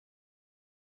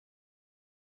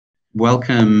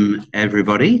Welcome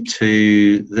everybody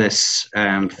to this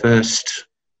first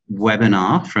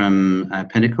webinar from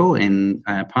Pinnacle in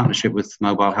partnership with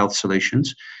Mobile Health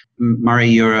Solutions. Murray,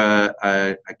 you're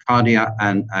a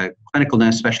clinical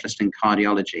nurse specialist in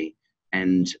cardiology,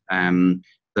 and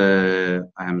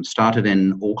started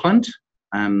in Auckland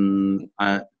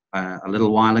a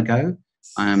little while ago,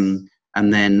 and are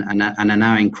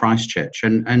now in Christchurch.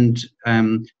 And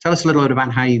tell us a little bit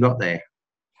about how you got there.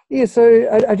 Yeah,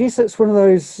 so I guess it's one of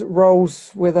those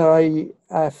roles whether I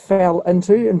fell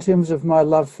into, in terms of my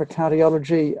love for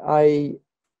cardiology. I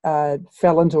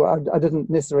fell into it. I didn't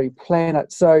necessarily plan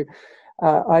it. So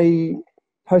I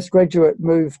postgraduate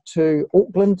moved to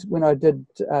Auckland when I did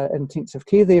intensive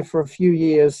care there for a few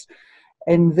years.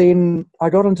 And then I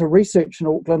got into research in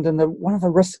Auckland, and one of the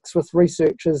risks with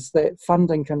research is that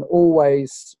funding can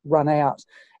always run out.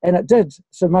 And it did.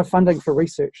 So my funding for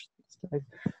research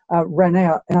ran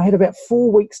out, and I had about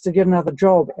 4 weeks to get another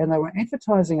job, and they were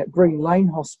advertising at Green Lane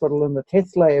Hospital in the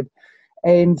Cath Lab,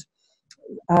 and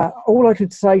all I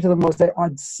could say to them was that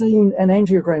I'd seen an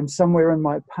angiogram somewhere in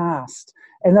my past,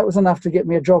 and that was enough to get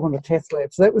me a job in the Cath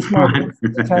Lab. So that was my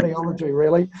cardiology,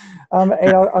 really. And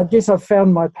I guess I've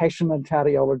found my passion in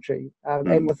cardiology,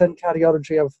 and within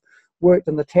cardiology I've worked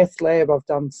in the Cath Lab, I've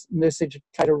done nurse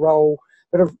educator role,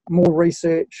 bit of more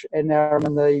research, and now I'm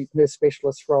in the nurse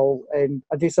specialist role, and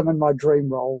I guess I'm in my dream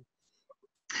role.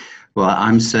 Well,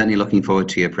 I'm certainly looking forward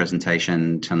to your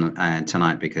presentation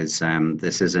tonight, because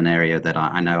this is an area that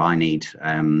I know I need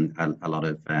a lot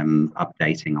of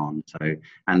updating on. So,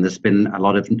 and there's been a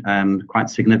lot of quite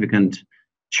significant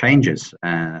changes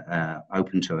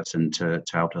open to us and to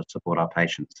help us support our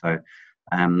patients. So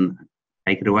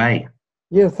take it away.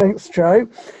 Yeah, thanks, Joe.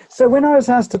 So when I was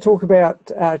asked to talk about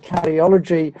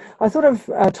cardiology, I thought of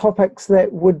topics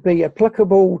that would be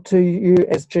applicable to you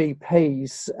as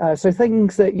GPs. So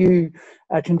things that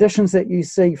conditions that you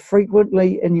see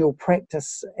frequently in your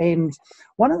practice. And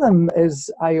one of them is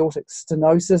aortic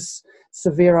stenosis,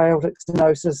 severe aortic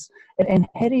stenosis, and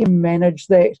how do you manage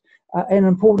that? And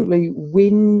importantly,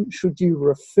 when should you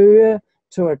refer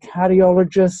to a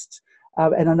cardiologist?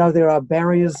 And I know there are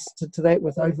barriers to that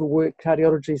with overworked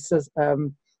cardiology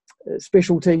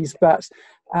specialties, but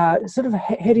sort of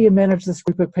how do you manage this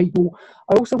group of people?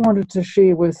 I also wanted to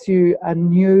share with you a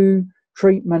new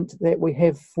treatment that we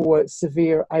have for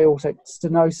severe aortic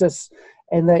stenosis,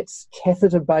 and that's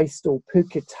catheter-based or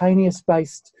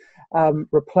percutaneous-based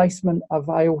replacement of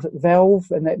aortic valve,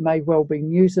 and that may well be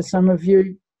new to some of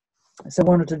you. So I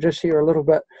wanted to just share a little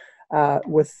bit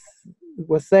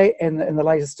with that and the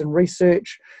latest in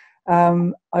research.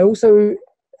 I also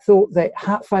thought that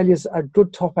heart failure is a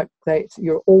good topic that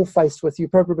you're all faced with. You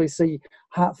probably see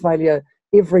heart failure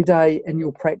every day in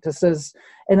your practices,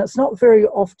 and it's not very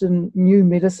often new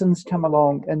medicines come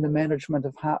along in the management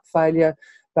of heart failure,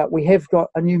 but we have got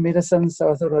a new medicine,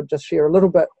 so I thought I'd just share a little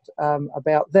bit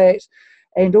about that.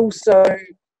 And also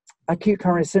acute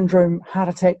coronary syndrome, heart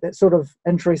attack, that's sort of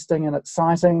interesting and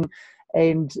exciting,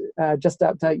 and just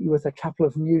update you with a couple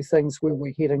of new things where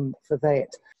we're heading for that.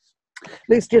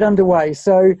 Let's get underway.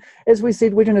 So as we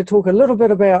said, we're going to talk a little bit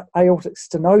about aortic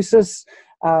stenosis.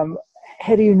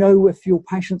 How do you know if your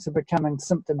patients are becoming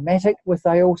symptomatic with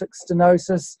aortic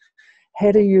stenosis?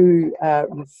 How do you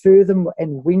refer them,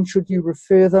 and when should you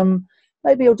refer them?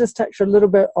 Maybe I'll just touch a little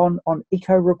bit on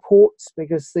echo reports,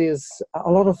 because there's a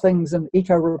lot of things in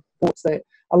echo reports that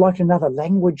are like another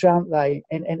language, aren't they?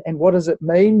 And what does it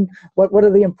mean? What are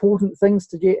the important things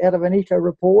to get out of an echo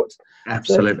report?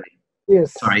 Absolutely. So,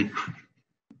 yes. Sorry.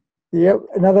 Yep.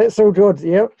 No, that's all good.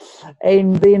 Yep.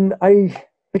 And then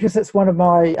because it's one of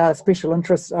my special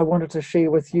interests, I wanted to share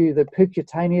with you the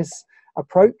percutaneous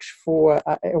approach for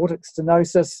aortic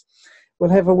stenosis. We'll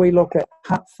have a wee look at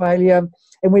heart failure,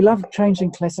 and we love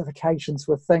changing classifications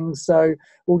with things. So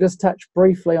we'll just touch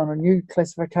briefly on a new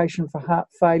classification for heart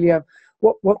failure,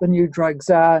 what the new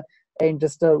drugs are, and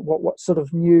just what sort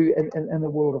of new in the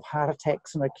world of heart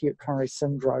attacks and acute coronary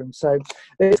syndrome. So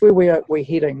that's where we're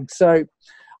heading. So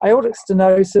aortic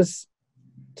stenosis,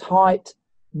 tight,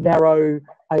 narrow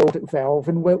aortic valve.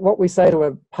 And what we say to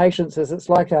our patients is it's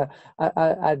like a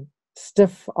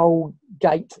stiff old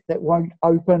gate that won't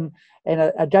open,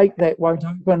 and a gate that won't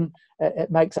open,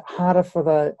 it makes it harder for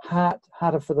the heart,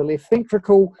 harder for the left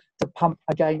ventricle to pump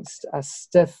against a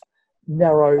stiff,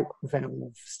 narrow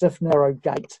valve, stiff, narrow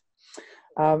gate.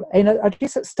 And I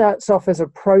guess it starts off as a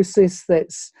process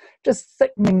that's just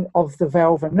thickening of the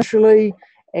valve initially,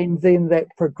 and then that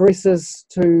progresses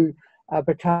to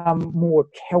become more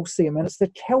calcium. And it's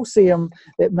the calcium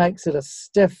that makes it a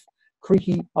stiff,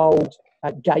 creaky old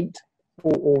gate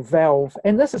or valve.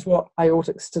 And this is what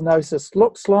aortic stenosis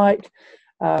looks like.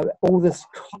 All this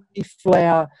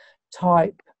cauliflower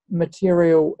type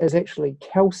material is actually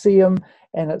calcium,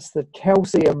 and it's the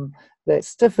calcium that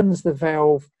stiffens the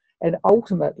valve and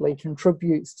ultimately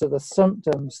contributes to the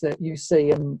symptoms that you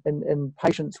see in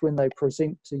patients when they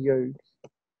present to you.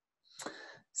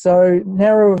 So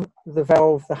narrow the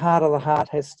valve, the harder the heart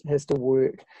has to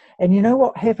work. And you know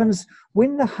what happens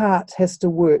when the heart has to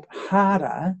work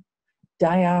harder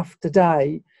day after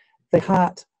day? The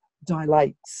heart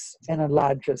dilates and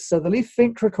enlarges. So the left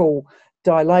ventricle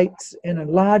dilates and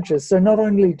enlarges. So not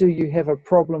only do you have a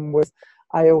problem with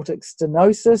aortic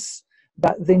stenosis,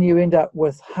 but then you end up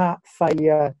with heart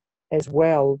failure as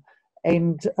well.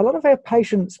 And a lot of our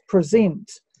patients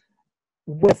present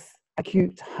with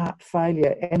acute heart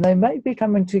failure, and they may be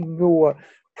coming to your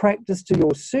practice, to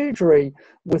your surgery,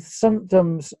 with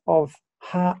symptoms of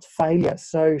heart failure,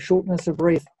 so shortness of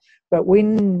breath. But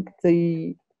when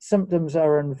the symptoms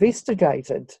are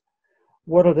investigated,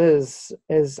 what it is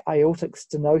aortic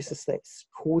stenosis that's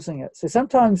causing it. So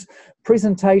sometimes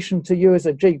presentation to you as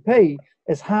a GP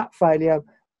is heart failure,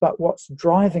 but what's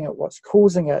driving it, what's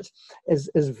causing it is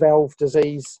valve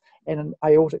disease and an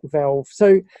aortic valve.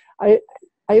 So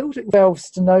aortic valve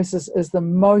stenosis is the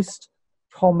most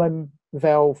common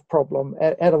valve problem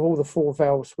out of all the 4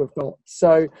 valves we've got.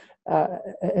 So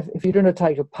if you're going to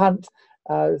take a punt,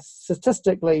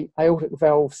 statistically, aortic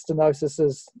valve stenosis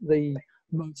is the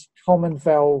most common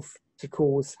valve to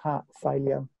cause heart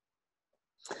failure.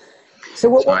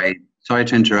 So sorry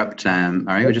to interrupt,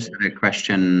 Murray. We just had a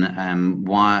question.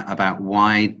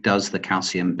 Why does the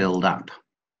calcium build up?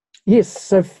 Yes,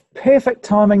 so perfect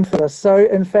timing for this. So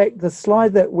in fact, the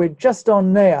slide that we're just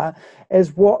on now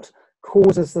is what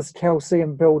causes this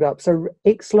calcium buildup. So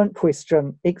excellent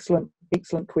question, excellent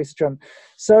question.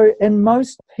 So in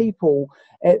most people,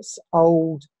 it's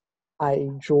old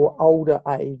age or older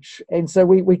age. And so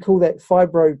we call that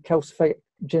fibrocalcific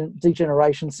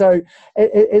degeneration. So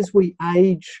as we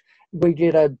age, we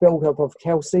get a buildup of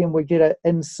calcium, we get it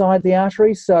inside the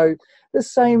artery. So the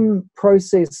same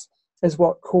process is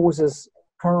what causes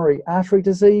coronary artery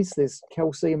disease. There's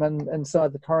calcium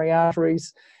inside the coronary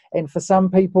arteries. And for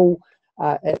some people,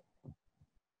 it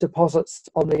deposits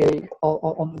on the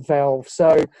valve.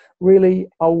 So really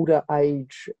older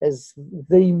age is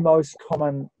the most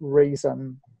common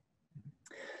reason.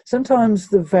 Sometimes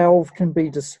the valve can be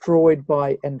destroyed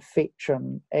by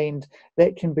infection, and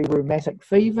that can be rheumatic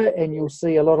fever, and you'll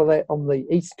see a lot of that on the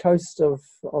east coast of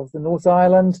the North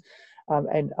Island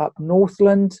and up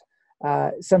Northland.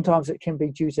 Sometimes it can be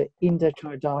due to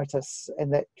endocarditis,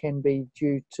 and that can be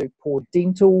due to poor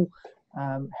dental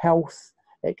health.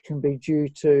 It can be due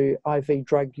to IV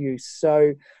drug use.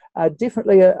 So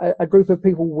definitely a group of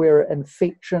people where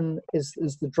infection is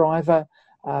the driver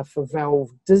for valve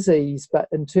disease, but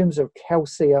in terms of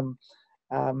calcium,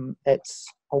 it's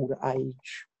older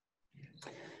age.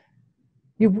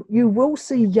 You will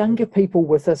see younger people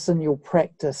with this in your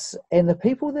practice, and the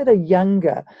people that are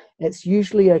younger, it's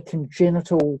usually a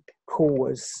congenital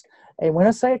cause. And when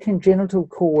I say a congenital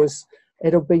cause,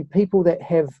 it'll be people that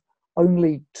have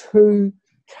only 2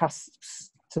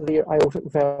 cusps to their aortic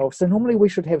valve. So normally we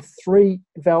should have 3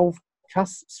 valve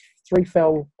cusps,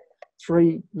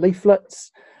 3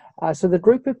 leaflets. So the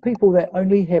group of people that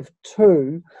only have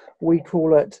 2, we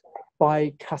call it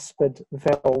bicuspid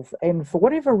valve. And for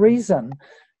whatever reason,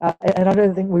 and I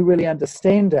don't think we really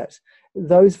understand it,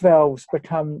 those valves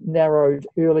become narrowed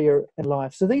earlier in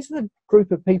life. So these are the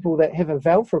group of people that have a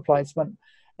valve replacement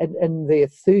in their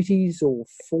 30s or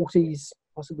 40s,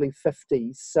 possibly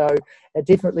 50s. So it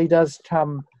definitely does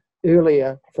come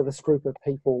earlier for this group of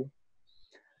people.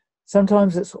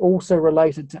 Sometimes it's also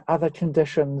related to other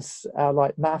conditions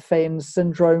like Marfan's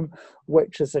syndrome,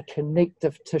 which is a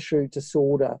connective tissue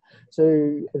disorder.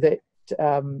 So that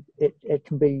it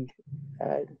can be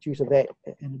due to that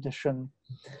in addition.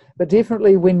 But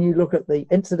definitely when you look at the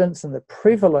incidence and the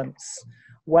prevalence,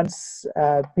 once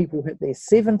people hit their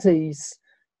 70s,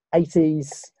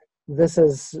 80s,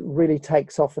 this really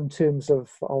takes off in terms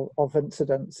of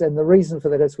incidence. And the reason for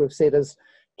that, as we've said, is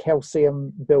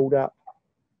calcium buildup.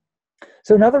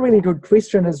 So another really good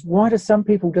question is, why do some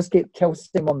people just get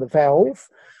calcium on the valve?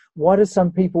 Why do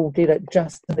some people get it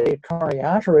just in their coronary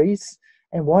arteries?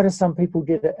 And why do some people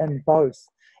get it in both?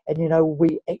 And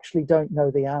we actually don't know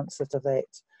the answer to that.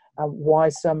 Why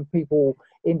some people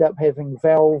end up having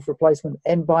valve replacement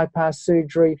and bypass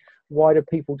surgery? Why do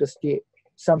people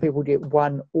some people get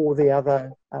one or the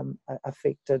other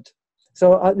affected?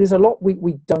 So there's a lot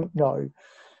we don't know.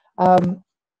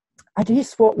 I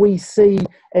guess what we see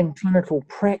in clinical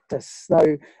practice,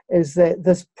 though, is that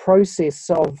this process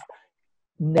of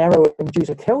narrowing due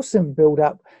to calcium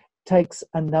buildup takes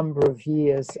a number of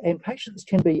years, and patients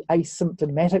can be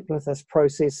asymptomatic with this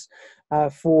process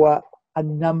for a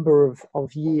number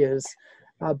of years,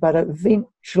 but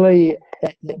eventually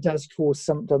it does cause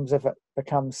symptoms if it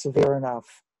becomes severe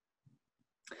enough.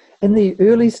 In the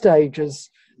early stages,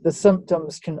 the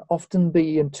symptoms can often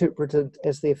be interpreted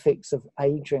as the effects of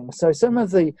aging. So some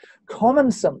of the common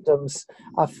symptoms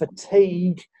are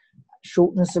fatigue,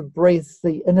 shortness of breath,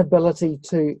 the inability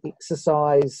to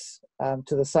exercise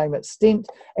to the same extent,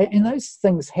 and those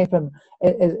things happen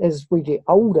as we get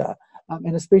older,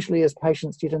 and especially as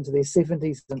patients get into their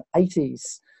 70s and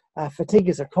 80s. Fatigue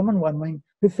is a common one. I mean,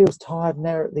 who feels tired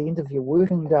now at the end of your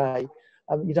working day?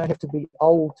 You don't have to be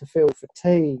old to feel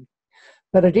fatigue.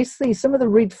 But I guess some of the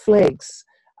red flags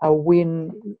are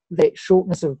when that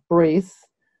shortness of breath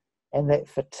and that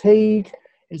fatigue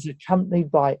is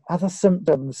accompanied by other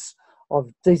symptoms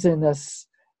of dizziness,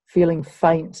 feeling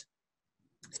faint,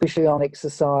 especially on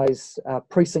exercise,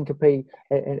 pre-syncope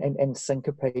and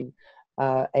syncope,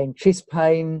 and chest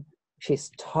pain,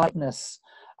 chest tightness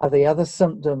are the other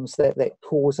symptoms that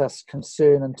cause us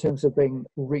concern in terms of being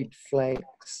red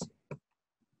flags.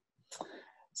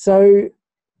 So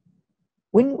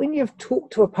when you've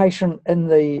talked to a patient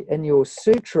in your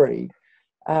surgery,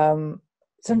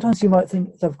 sometimes you might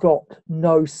think they've got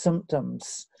no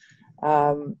symptoms,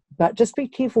 but just be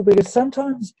careful, because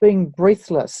sometimes being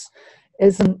breathless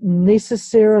isn't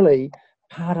necessarily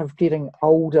part of getting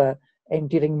older and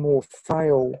getting more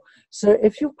frail. So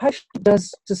if your patient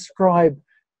does describe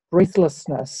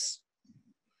breathlessness,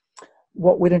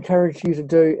 what we'd encourage you to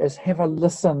do is have a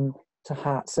listen to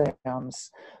heart sounds,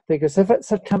 because if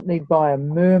it's accompanied by a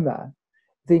murmur,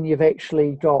 then you've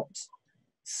actually got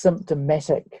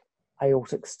symptomatic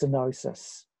aortic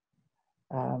stenosis,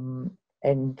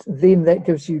 and then that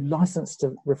gives you license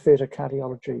to refer to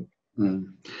cardiology.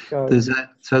 There's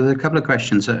a couple of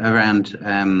questions around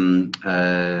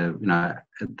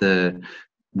the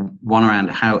one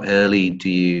around how early do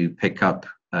you pick up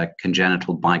a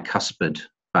congenital bicuspid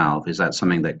valve? Is that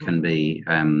something that can be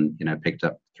picked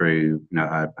up through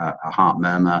a heart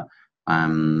murmur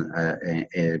in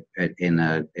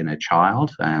a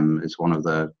child?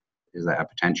 Is that a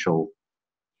potential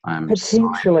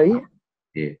potentially sign?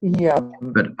 Yeah,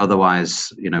 but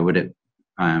otherwise, would it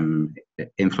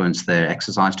influence their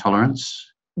exercise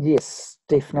tolerance? Yes,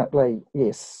 definitely,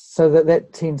 yes. So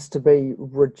that tends to be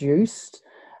reduced,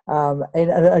 and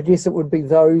I guess it would be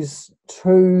those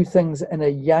two things in a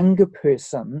younger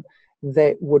person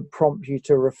that would prompt you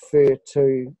to refer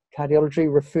to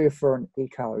cardiology, refer for an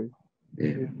echo.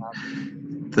 Yeah.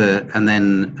 And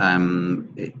then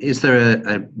is there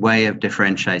a way of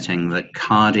differentiating that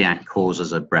cardiac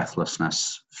causes of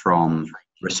breathlessness from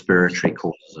respiratory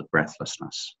causes of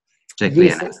breathlessness,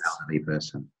 particularly in an elderly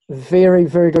person? Very,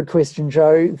 very good question,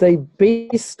 Joe. The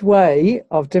best way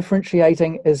of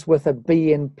differentiating is with a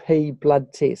BNP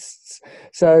blood tests.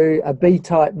 So a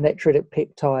B-type natriuretic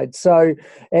peptide. So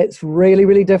it's really,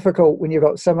 really difficult when you've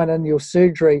got someone in your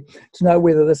surgery to know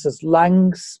whether this is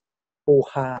lungs or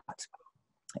heart.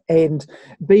 And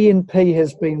BNP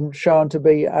has been shown to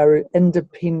be an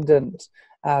independent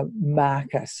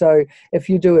marker. So if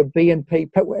you do a BNP,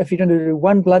 if you're going to do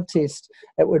one blood test,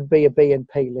 it would be a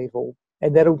BNP level,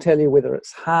 and that'll tell you whether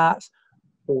it's heart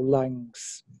or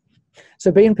lungs.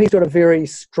 So BNP's got a very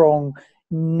strong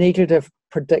negative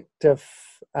predictive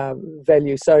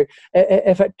value. So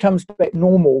if it comes back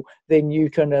normal, then you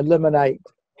can eliminate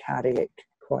cardiac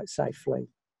quite safely.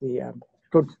 Yeah,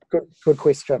 good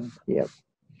question. Yeah.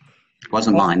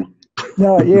 Wasn't mine.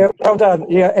 No, yeah, well done.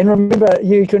 Yeah, and remember,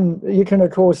 you can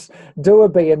of course do a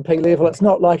BNP level. It's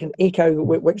not like an echo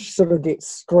which sort of gets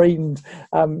screened.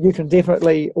 You can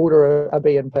definitely order a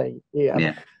BNP. Yeah.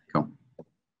 Yeah. Cool.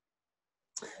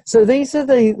 So these are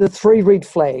the three red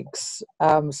flags.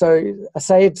 So a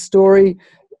sad story,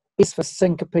 S for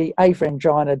syncope, A for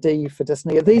angina, D for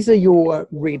dyspnea. These are your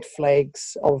red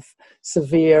flags of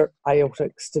severe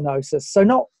aortic stenosis. So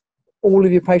not all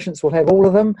of your patients will have all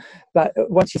of them, but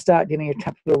once you start getting a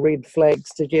couple of red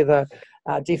flags together,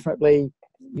 definitely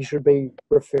you should be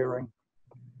referring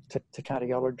to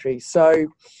cardiology. So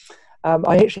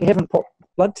I actually haven't put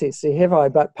blood tests here, have I?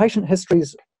 But patient history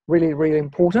is really, really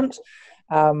important.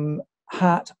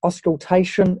 Heart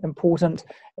auscultation, important,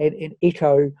 and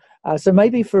echo. So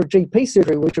maybe for a GP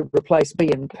surgery, we should replace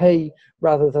BNP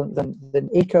rather than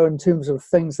echo in terms of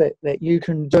things that you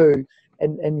can do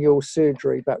in your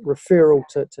surgery, but referral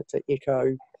to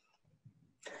echo.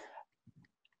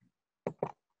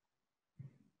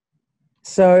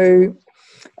 So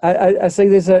I see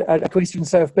there's a question.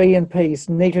 So if BNP is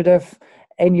negative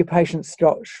and your patient's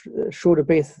got short of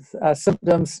breath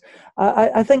symptoms,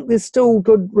 I think there's still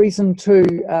good reason to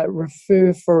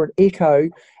refer for an echo,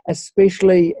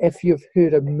 especially if you've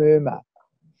heard a murmur.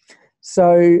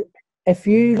 So if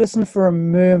you listen for a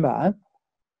murmur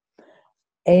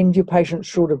and your patient's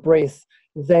short of breath,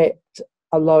 that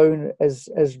alone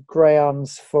is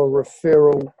grounds for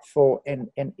referral for an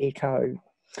echo.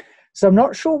 So I'm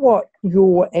not sure what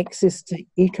your access to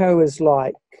echo is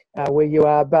like where you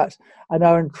are, but I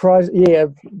know in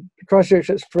Christchurch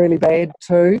it's really bad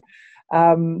too.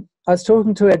 I was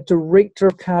talking to our director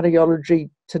of cardiology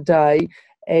today,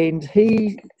 and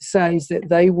he says that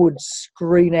they would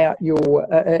screen out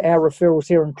our referrals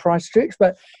here in Christchurch,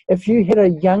 but if you had a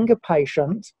younger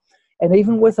patient, and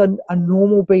even with a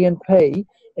normal BNP,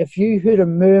 if you heard a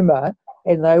murmur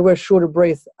and they were short of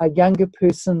breath, a younger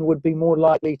person would be more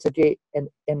likely to get an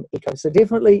echo. So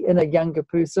definitely in a younger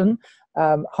person,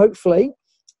 hopefully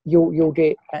you'll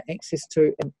get access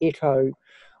to an echo.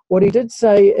 What he did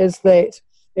say is that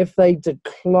if they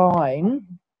decline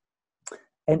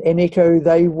an echo,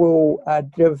 they will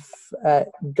give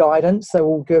guidance. They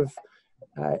will give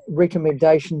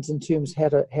recommendations in terms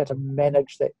of how to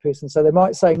manage that person. So they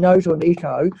might say no to an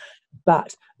echo,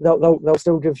 but they'll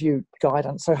still give you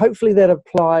guidance. So hopefully that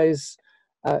applies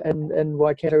in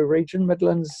Waikato region,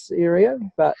 Midlands area.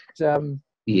 But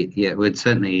yeah, we're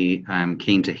certainly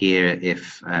keen to hear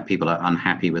if people are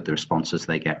unhappy with the responses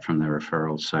they get from the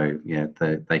referrals. So yeah,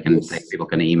 people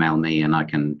can email me and I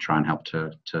can try and help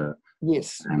to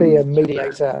yes, be a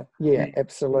mediator. Yeah,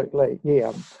 absolutely.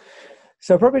 Yeah.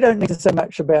 So I probably don't need to say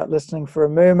much about listening for a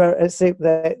murmur, except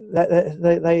that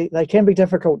they can be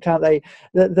difficult, can't they?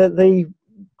 The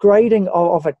grading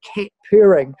of a cat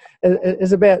purring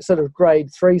is about sort of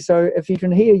grade 3. So if you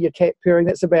can hear your cat purring,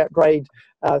 that's about grade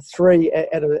 3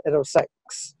 out of 6.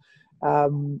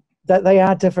 That they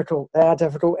are difficult. They are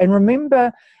difficult. And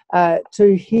remember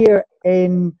to hear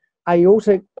an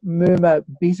aortic murmur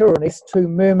better, or an S2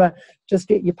 murmur, just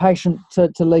get your patient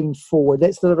to lean forward.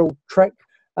 That's the little trick.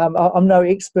 I'm no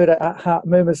expert at heart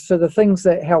murmurs, so the things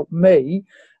that help me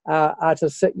are to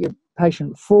sit your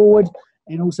patient forward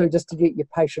and also just to get your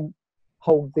patient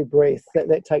hold their breath.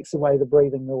 That takes away the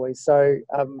breathing noise. So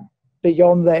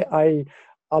beyond that,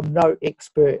 I'm no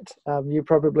expert. You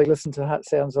probably listen to heart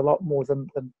sounds a lot more than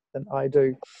I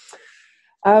do.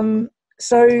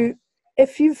 So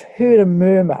if you've heard a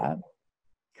murmur,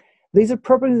 these are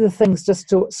probably the things just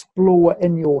to explore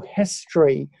in your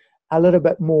history a little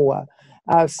bit more.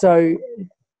 So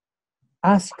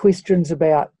ask questions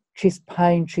about chest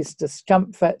pain, chest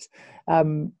discomfort,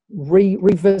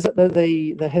 revisit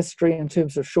the history in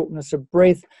terms of shortness of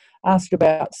breath, ask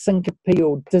about syncope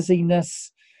or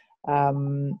dizziness,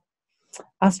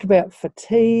 ask about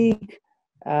fatigue.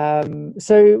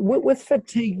 So with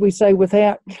fatigue, we say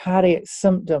without cardiac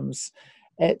symptoms,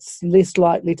 it's less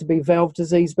likely to be valve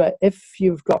disease, but if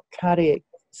you've got cardiac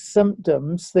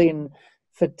symptoms, then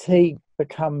fatigue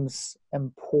becomes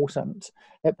important.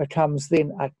 It becomes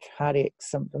then a cardiac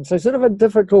symptom. So sort of a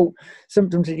difficult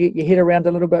symptom to get your head around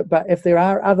a little bit, but if there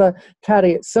are other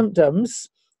cardiac symptoms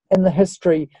in the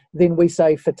history, then we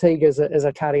say fatigue is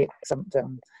a cardiac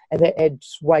symptom, and that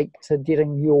adds weight to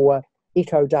getting your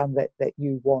echo done that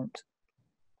you want.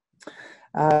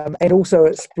 And also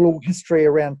explore history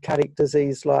around cardiac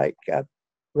disease like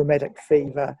rheumatic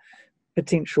fever,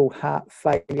 potential heart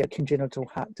failure, congenital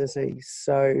heart disease.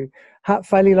 So heart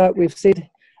failure, like we've said,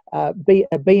 a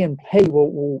BNP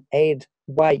will add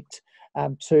weight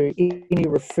to any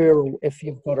referral if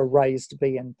you've got a raised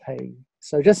BNP.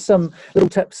 So just some little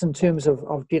tips in terms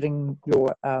of getting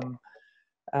your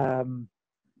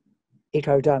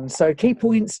echo done. So key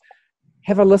points: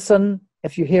 have a listen.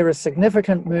 If you hear a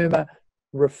significant murmur,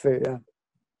 refer.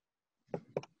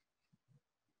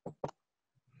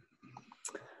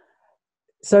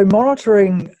 So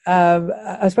monitoring,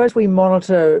 I suppose we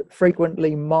monitor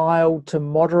frequently mild to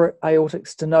moderate aortic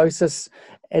stenosis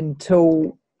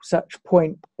until such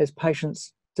point as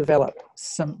patients develop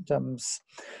symptoms.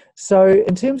 So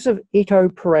in terms of echo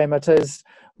parameters,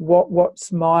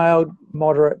 what's mild,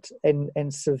 moderate,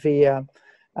 and severe?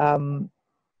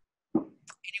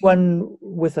 Anyone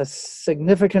with a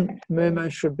significant murmur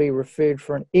should be referred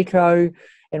for an echo.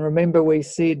 And remember, we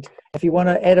said if you want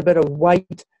to add a bit of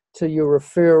weight to your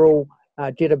referral,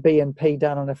 get a BNP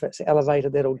done, and if it's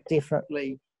elevated, that'll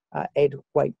definitely add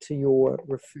weight to your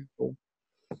referral.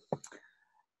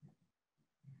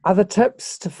 Other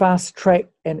tips to fast track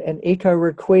an echo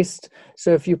request.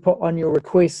 So if you put on your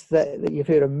request that you've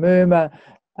heard a murmur,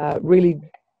 really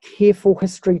careful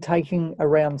history taking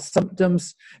around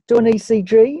symptoms. Do an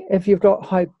ECG if you've got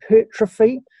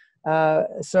hypertrophy,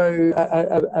 so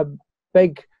a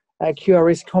big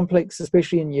QRS complex,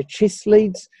 especially in your chest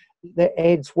leads, that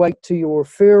adds weight to your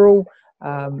referral.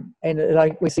 And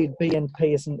like we said,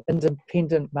 BNP is an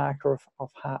independent marker of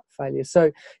heart failure.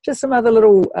 So just some other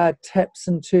little tips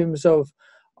in terms of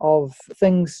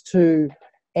things to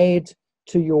add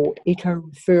to your echo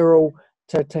referral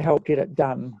to help get it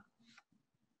done.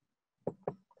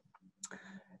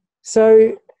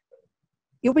 So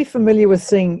you'll be familiar with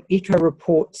seeing echo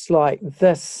reports like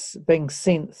this being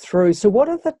sent through. So what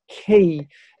are the key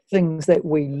things that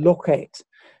we look at?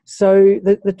 So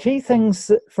the key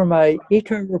things from a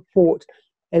echo report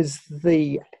is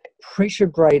the pressure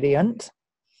gradient,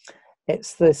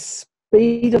 it's the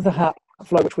speed of the heart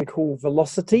flow, which we call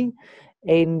velocity,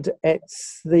 and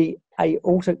it's the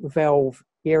aortic valve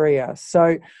area.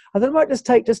 So I thought I might just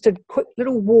take a quick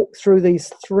little walk through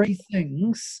these three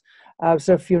things.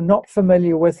 So if you're not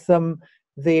familiar with them,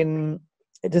 then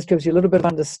it just gives you a little bit of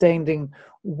understanding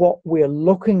what we're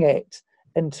looking at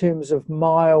in terms of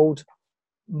mild,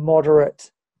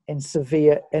 moderate and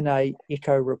severe in a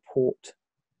echo report.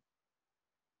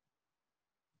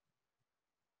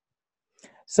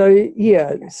 So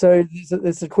yeah, so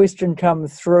there's a question come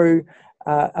through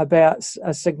about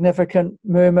a significant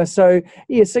murmur. So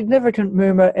yeah, significant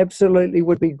murmur absolutely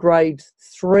would be grade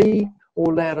 3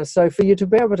 or louder. So for you to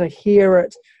be able to hear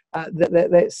it,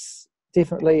 that's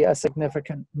definitely a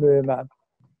significant murmur.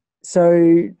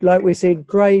 So like we said,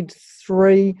 grade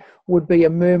 3 would be a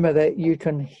murmur that you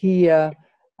can hear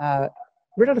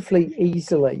relatively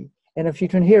easily. And if you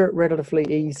can hear it relatively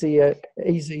easy,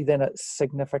 then it's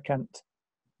significant.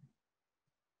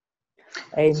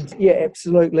 And yeah,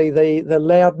 absolutely, the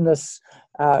loudness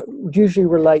usually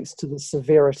relates to the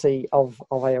severity of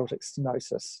aortic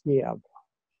stenosis. Yeah.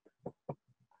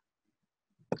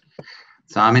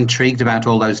 So I'm intrigued about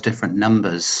all those different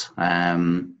numbers.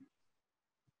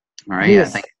 Maria,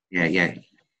 yes. I think, yeah.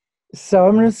 So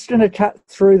I'm just going to cut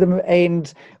through them,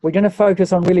 and we're going to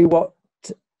focus on really what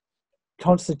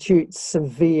constitutes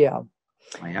severe.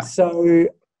 Oh, yeah. So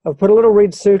I've put a little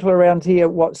red circle around here,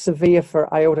 what's severe for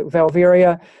aortic valve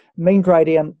area, mean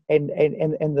gradient, and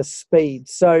the speed.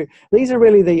 So these are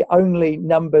really the only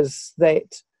numbers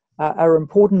that are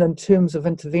important in terms of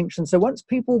intervention. So once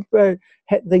people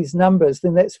hit these numbers,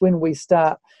 then that's when we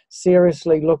start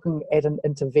seriously looking at an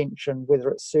intervention, whether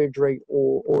it's surgery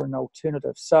or an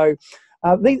alternative. So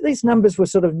these numbers were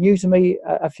sort of new to me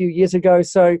a few years ago.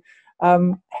 So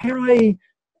how I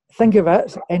think of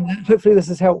it, and hopefully this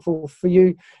is helpful for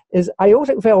you, is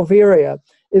aortic valve area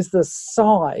is the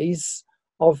size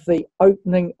of the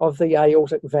opening of the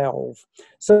aortic valve.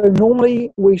 So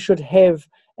normally we should have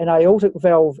an aortic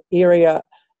valve area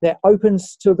that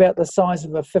opens to about the size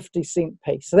of a 50-cent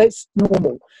piece. So that's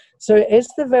normal. So as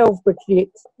the valve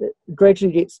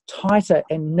gradually gets tighter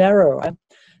and narrower,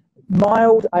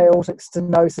 mild aortic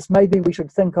stenosis, maybe we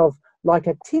should think of like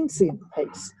a 10-cent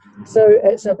piece. So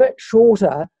it's a bit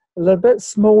shorter, a little bit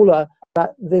smaller,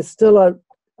 but there's still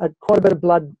quite a bit of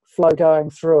blood flow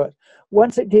going through it.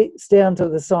 Once it gets down to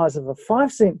the size of a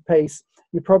 5-cent piece,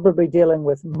 you're probably dealing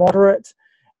with moderate.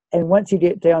 And once you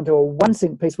get down to a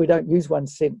 1-cent piece, we don't use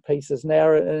 1-cent pieces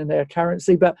now in our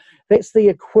currency, but that's the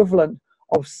equivalent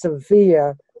of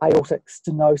severe aortic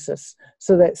stenosis.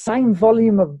 So that same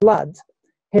volume of blood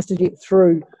has to get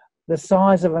through the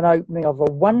size of an opening of a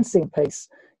 1-cent piece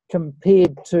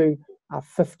compared to a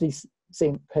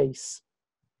 50-cent piece.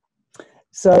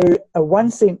 So a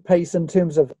 1-cent piece in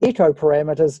terms of echo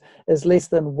parameters is less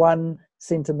than 1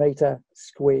 centimetre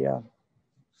square.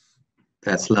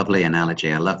 That's a lovely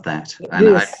analogy. I love that. And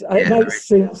yes, it makes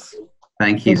sense.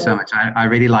 Thank you so much. I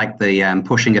really like the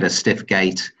pushing at a stiff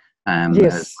gait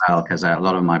yes. as well, because a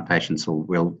lot of my patients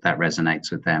will that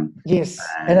resonates with them. Yes,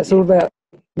 and it's all about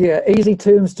easy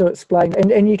terms to explain,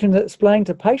 and you can explain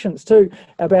to patients too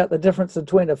about the difference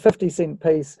between a 50-cent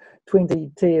piece,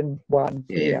 20, 10, 1.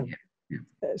 Yeah.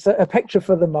 So a picture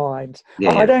for the mind.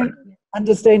 I don't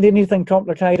understand anything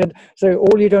complicated, so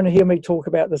all you're going to hear me talk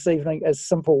about this evening is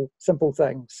simple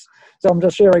things. So I'm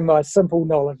just sharing my simple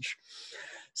knowledge.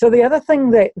 So the other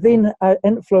thing that then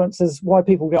influences why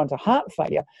people go into heart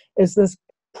failure is this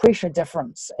pressure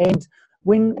difference. And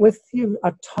with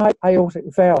a tight aortic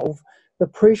valve, the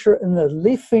pressure in the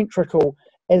left ventricle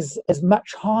is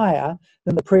much higher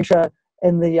than the pressure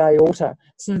in the aorta.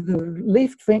 So the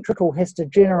left ventricle has to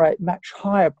generate much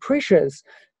higher pressures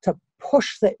to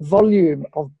push that volume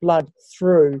of blood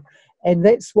through. And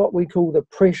that's what we call the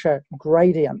pressure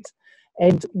gradient.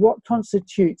 And what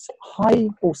constitutes high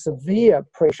or severe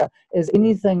pressure is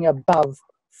anything above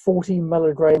 40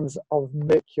 milligrams of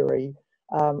mercury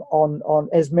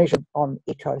as measured on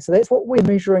echo. So that's what we're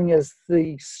measuring, is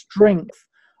the strength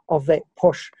of that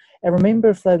push. And remember,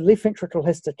 if the left ventricle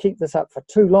has to keep this up for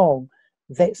too long,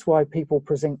 that's why people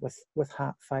present with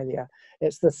heart failure.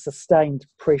 It's the sustained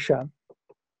pressure.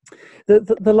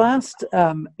 The last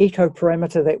echo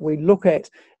parameter that we look at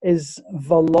is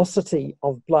velocity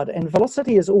of blood, and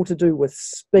velocity is all to do with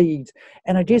speed.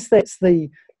 And I guess that's the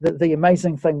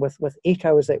amazing thing with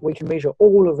echo, is that we can measure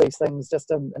all of these things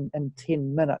just in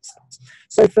 10 minutes.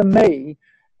 So for me,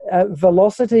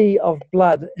 velocity of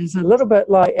blood is a little bit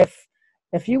like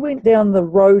if you went down the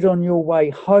road on your way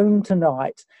home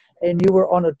tonight and you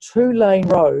were on a 2-lane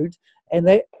road and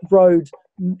that road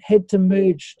had to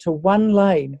merge to 1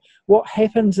 lane, what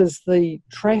happens is the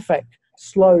traffic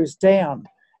slows down,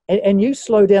 and you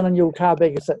slow down in your car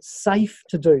because it's safe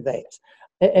to do that.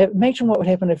 Imagine what would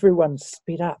happen if everyone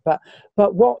sped up.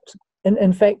 But what,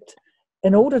 in fact,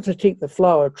 in order to keep the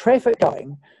flow of traffic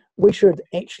going, we should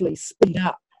actually speed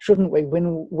up, shouldn't we,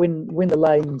 when the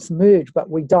lanes merge?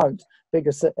 But we don't,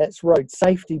 because it's road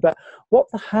safety. But what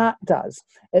the heart does,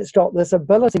 it's got this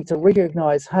ability to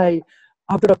recognise, hey,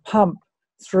 I've got to pump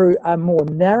through a more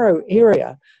narrow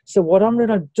area. So what I'm going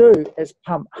to do is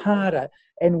pump harder,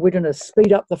 and we're going to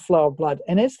speed up the flow of blood.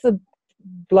 And as the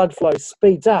blood flow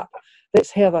speeds up,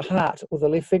 that's how the heart, or the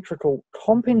left ventricle,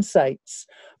 compensates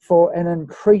for an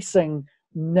increasing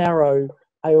narrow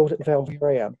aortic valve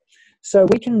area. So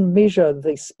we can measure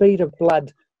the speed of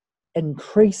blood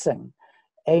increasing,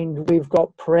 and we've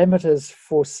got parameters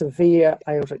for severe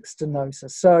aortic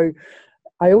stenosis. So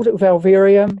aortic valve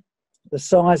area, the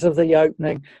size of the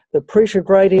opening, the pressure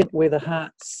gradient where the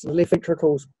heart's left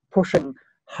ventricle's pushing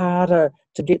harder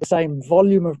to get the same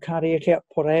volume of cardiac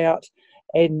output out,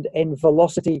 and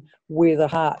velocity where the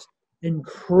heart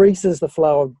increases the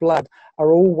flow of blood,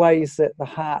 are all ways that the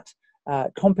heart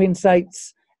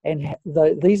compensates. And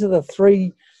these are the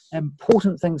 3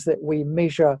 important things that we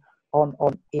measure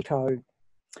on echo.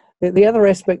 The other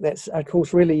aspect that's, of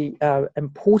course, really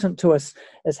important to us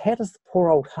is, how does the poor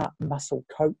old heart muscle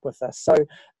cope with this? So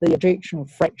the ejection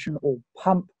fraction, or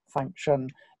pump function,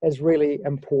 is really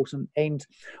important. And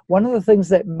one of the things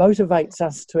that motivates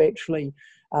us to actually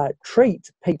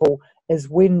treat people is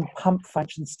when pump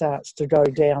function starts to go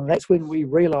down. That's when we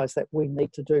realise that we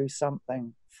need to do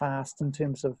something fast in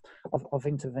terms of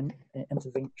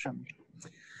intervention.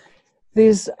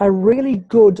 There's a really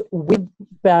good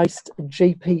web-based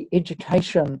GP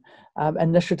education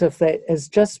initiative that has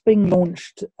just been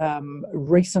launched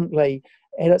recently,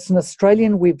 and it's an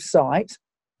Australian website,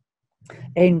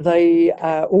 and they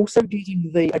are also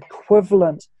getting the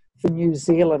equivalent for New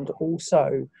Zealand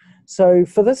also. So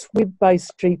for this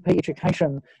web-based GP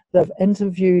education, they've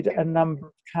interviewed a number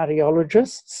of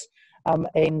cardiologists,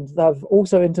 and they've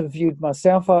also interviewed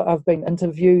myself. I've been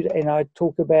interviewed, and I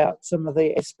talk about some of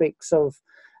the aspects of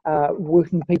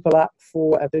working people up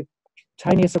for a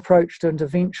percutaneous approach to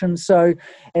intervention. So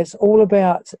it's all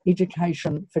about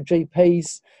education for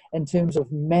GPs in terms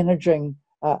of managing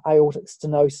aortic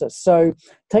stenosis. So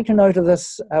take a note of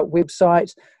this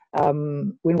website.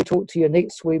 When we talk to you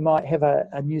next, we might have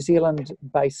a New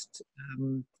Zealand-based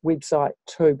website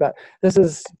too, but this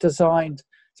is designed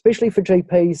especially for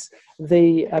GPs.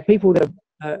 The people that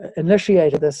have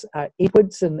initiated this are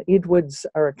Edwards, and Edwards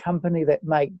are a company that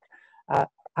make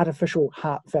artificial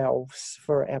heart valves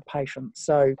for our patients.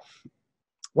 So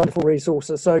wonderful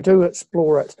resources, so do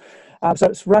explore it. So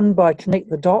it's run by Connect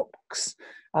the Docs,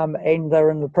 and they're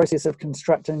in the process of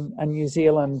constructing a New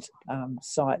Zealand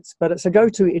site. But it's a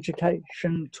go-to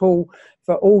education tool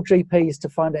for all GPs to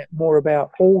find out more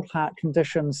about all heart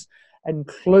conditions,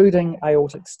 including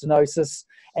aortic stenosis,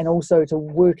 and also to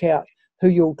work out who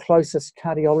your closest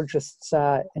cardiologists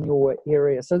are in your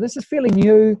area. So this is fairly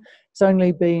new. It's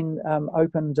only been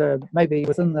opened maybe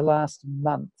within the last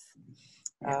month,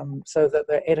 so that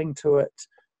they're adding to it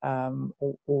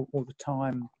all the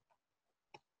time.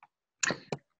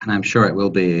 And I'm sure it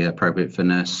will be appropriate for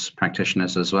nurse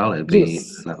practitioners as well. It'll be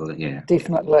Yes, level, yeah.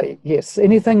 Definitely, yes.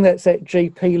 Anything that's at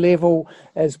GP level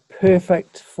is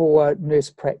perfect for nurse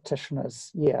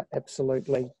practitioners. Yeah,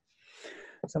 absolutely.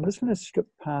 So I'm just going to skip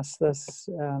past this.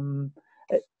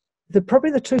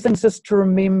 Probably the 2 things just to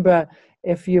remember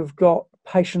if you've got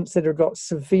patients that have got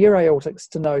severe aortic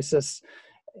stenosis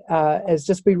is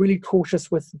just be really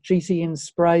cautious with GTN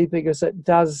spray, because it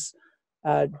does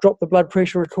drop the blood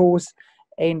pressure, of course.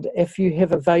 And if you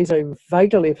have a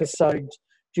vasovagal episode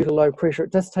due to low pressure,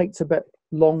 it just takes a bit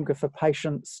longer for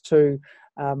patients to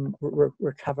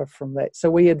recover from that. So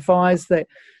we advise that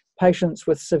patients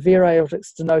with severe aortic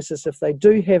stenosis, if they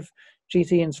do have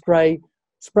GTN spray,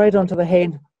 spray it onto the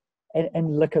hand,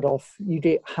 and lick it off. You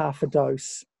get half a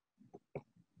dose.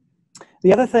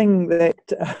 The other thing that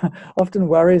often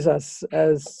worries us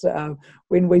is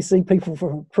when we see people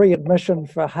for pre-admission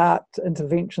for heart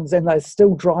interventions and they're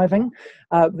still driving.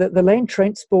 The Land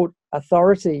Transport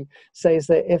Authority says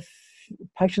that if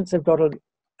patients have got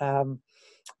a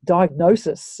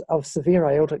diagnosis of severe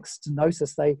aortic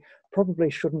stenosis, they probably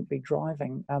shouldn't be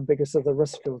driving because of the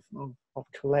risk of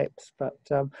collapse. But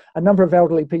a number of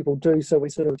elderly people do, so we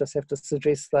sort of just have to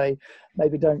suggest they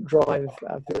maybe don't drive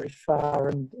very far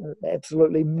and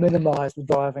absolutely minimise the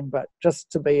driving, but just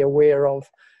to be aware of,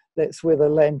 that's where the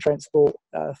Land Transport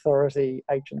Authority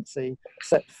agency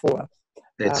sits for.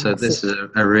 This is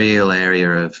a real area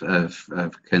of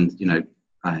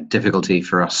difficulty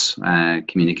for us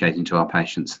communicating to our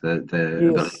patients the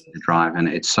ability to drive, and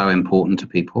it's so important to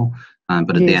people.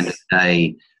 But at the end of the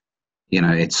day,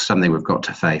 it's something we've got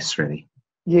to face, really.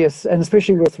 Yes, and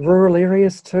especially with rural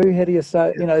areas too. How do you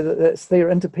say? That's their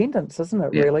independence, isn't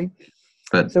it? Yeah. Really.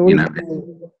 But so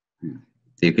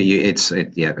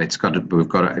it's got to.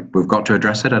 We've got to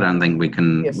address it. I don't think we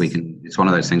can. Yes. We can. It's one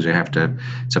of those things we have to.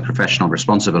 It's a professional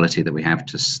responsibility that we have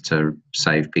to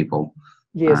save people.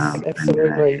 Yes,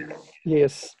 absolutely.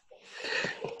 Yes.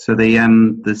 So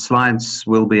the slides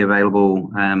will be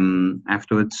available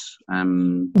afterwards.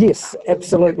 Yes,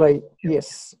 absolutely.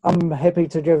 Yes, I'm happy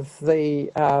to give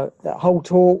the whole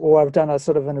talk, or I've done a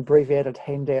sort of an abbreviated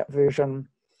handout version.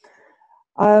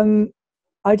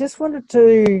 I just wanted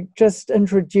to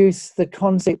introduce the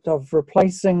concept of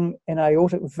replacing an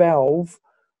aortic valve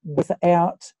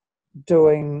without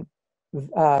doing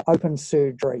open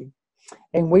surgery.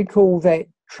 And we call that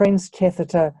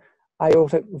transcatheter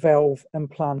aortic valve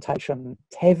implantation.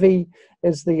 TAVI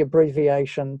is the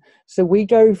abbreviation. So we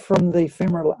go from the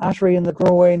femoral artery in the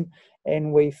groin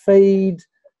and we feed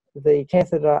the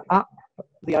catheter up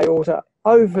the aorta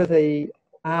over the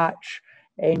arch,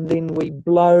 and then we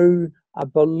blow a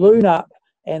balloon up,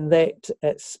 and that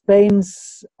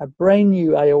expands a brand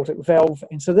new aortic valve.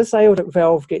 And so this aortic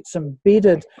valve gets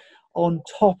embedded on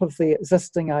top of the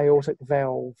existing aortic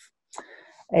valve.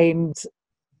 And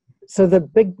so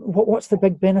what's the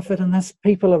big benefit in this?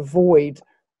 People avoid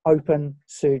open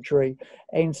surgery.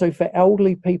 And so for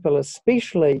elderly people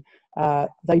especially,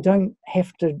 they don't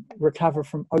have to recover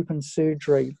from open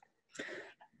surgery.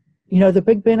 The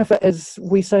big benefit is,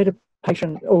 we say to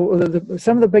patients,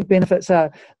 some of the big benefits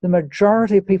are the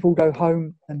majority of people go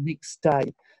home the next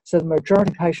day. So the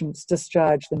majority of patients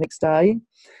discharge the next day.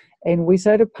 And we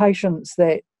say to patients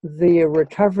that their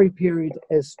recovery period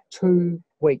is 2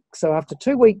 weeks. So after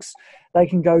 2 weeks, they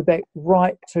can go back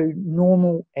right to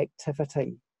normal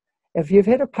activity. If you've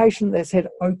had a patient that's had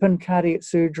open cardiac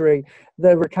surgery,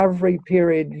 the recovery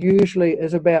period usually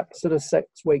is about sort of 6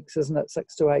 weeks, isn't it?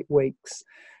 6 to 8 weeks.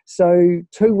 So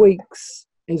 2 weeks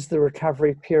is the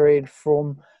recovery period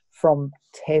from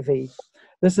TAVI.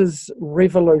 This is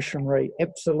revolutionary,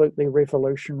 absolutely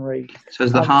revolutionary. So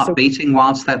is the heart beating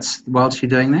whilst you're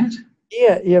doing that?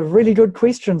 Yeah, really good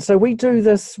question. So we do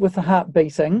this with the heart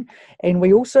beating, and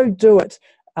we also do it.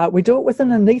 We do it with an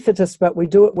anaesthetist, but we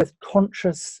do it with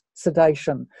conscious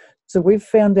sedation. So we've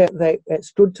found out that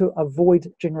it's good to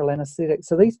avoid general anaesthetic.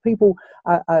 So these people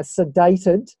are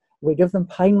sedated. We give them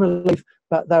pain relief,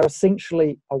 but they're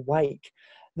essentially awake.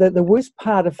 The worst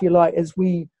part, if you like, is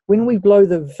when we blow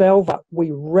the valve up,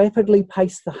 we rapidly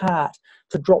pace the heart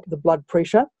to drop the blood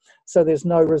pressure, so there's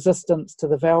no resistance to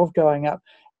the valve going up.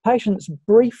 Patients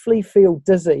briefly feel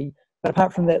dizzy, but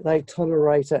apart from that, they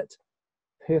tolerate it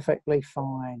perfectly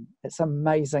fine. It's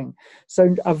amazing.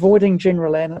 So avoiding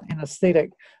general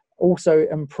anaesthetic also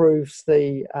improves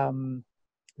the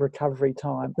recovery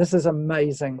time. This is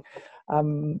amazing.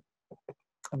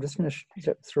 I'm just going to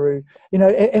zip through.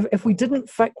 If we didn't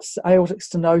fix aortic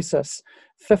stenosis,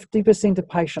 50% of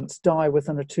patients die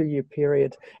within a 2-year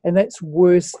period, and that's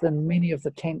worse than many of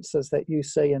the cancers that you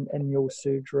see in your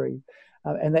surgery.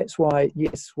 And that's why,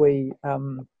 yes, we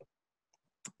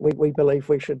believe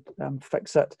we should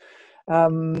fix it.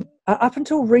 Up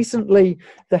until recently,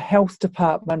 the health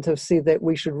department have said that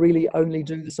we should really only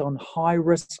do this on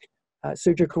high-risk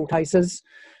surgical cases.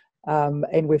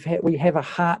 And we have a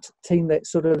heart team that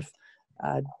sort of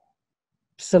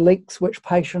selects which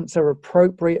patients are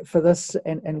appropriate for this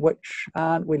and which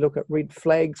aren't. We look at red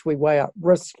flags, we weigh up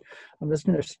risk. I'm just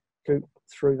going to scoot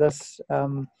through this.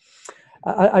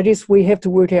 I guess we have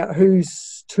to work out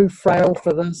who's too frail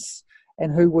for this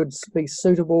and who would be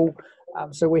suitable.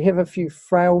 So we have a few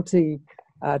frailty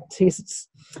tests.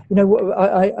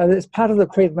 As part of the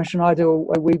pre-admission, I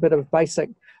do a wee bit of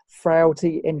basic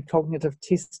frailty and cognitive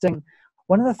testing.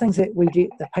 One of the things that we get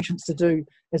the patients to do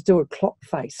is do a clock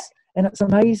face, And it's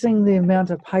amazing the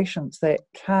amount of patients that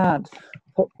can't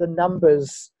put the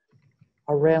numbers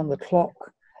around the clock.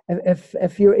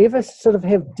 If you ever sort of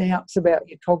have doubts about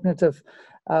your cognitive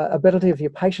ability of your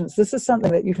patients, this is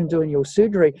something that you can do in your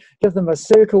surgery. Give them a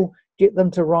circle, get them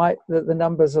to write the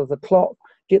numbers of the clock,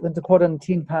 get them to put in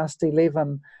 10 past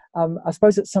 11. I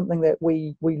suppose it's something that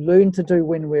we learn to do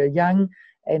when we're young,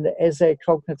 and as our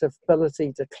cognitive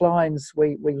ability declines,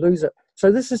 we lose it.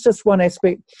 So this is just one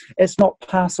aspect. It's not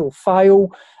pass or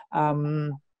fail.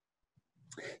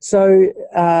 So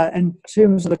in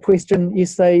terms of the question,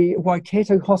 yes,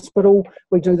 Waikato Hospital,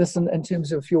 we do this in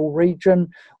terms of your region.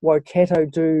 Waikato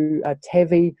do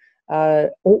TAVI,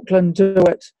 Auckland do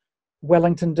it,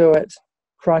 Wellington do it,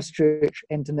 Christchurch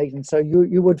and Dunedin. So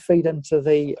you would feed into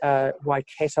the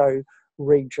Waikato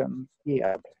region,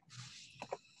 yeah.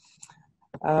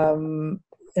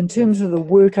 In terms of the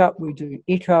workup, we do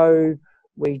echo,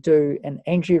 we do an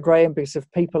angiogram, because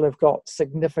if people have got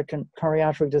significant coronary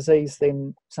artery disease,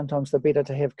 then sometimes they're better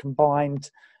to have combined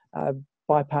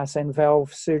bypass and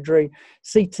valve surgery.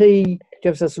 CT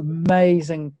gives us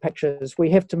amazing pictures. We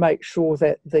have to make sure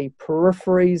that the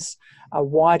peripheries are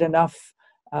wide enough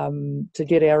to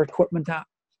get our equipment up.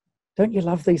 Don't you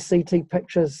love these CT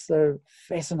pictures? They're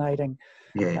fascinating.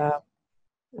 Yeah.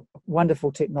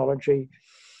 Wonderful technology.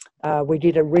 We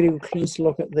get a really close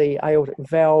look at the aortic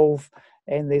valve,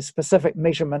 and there's specific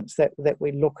measurements that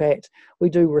we look at. We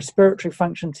do respiratory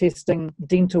function testing,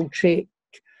 dental check.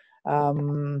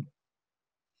 The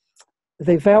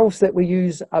valves that we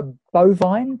use are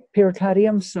bovine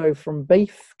pericardium, so from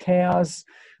beef, cows.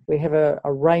 We have a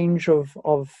range of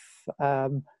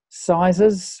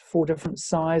sizes, 4 different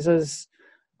sizes.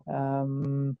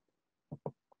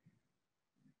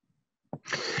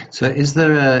 So is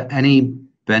there any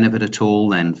benefit at all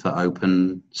then for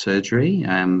open surgery,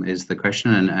 is the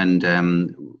question, and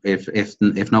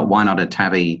if not, why not a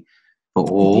TAVI for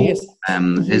all? Yes.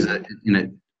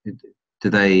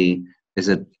 Is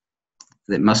it,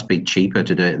 it must be cheaper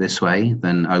to do it this way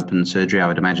than open surgery, I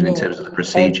would imagine, in terms of the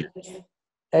procedure.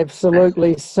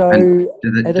 Absolutely. So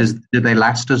do they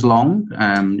last as long?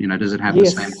 Does it have the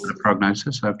same sort of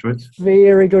prognosis afterwards?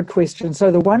 Very good question.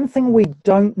 So the one thing we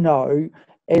don't know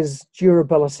is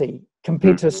durability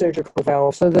compared to a surgical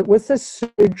valve. So that with the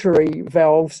surgery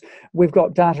valves, we've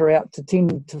got data out to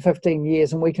 10 to 15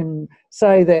 years, and we can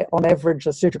say that on average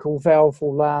a surgical valve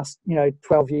will last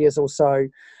 12 years or so.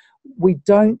 We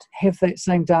don't have that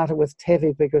same data with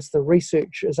TAVI because the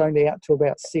research is only out to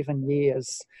about 7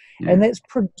 years. Yeah. And that's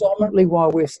predominantly why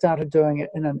we've started doing it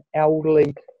in an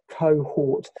elderly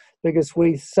cohort, because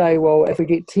we say, well, if we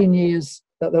get 10 years,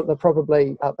 they're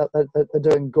probably they're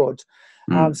doing good.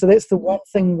 So that's the one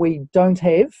thing we don't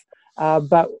have,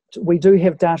 but we do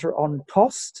have data on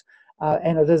cost,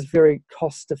 and it is very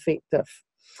cost effective.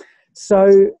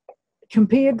 So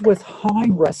compared with high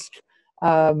risk,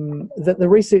 the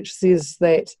research says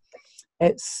that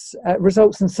it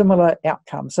results in similar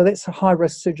outcomes. So that's high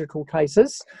risk surgical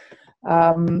cases.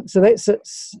 So that's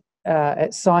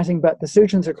exciting, but the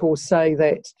surgeons of course say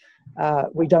that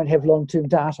we don't have long-term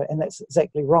data, and that's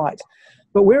exactly right.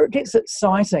 But where it gets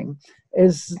exciting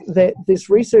is that there's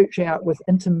research out with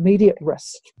intermediate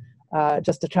risk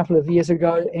just a couple of years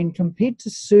ago, and compared to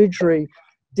surgery,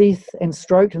 death and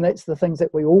stroke, and that's the things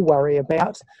that we all worry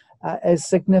about, is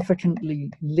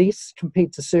significantly less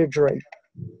compared to surgery.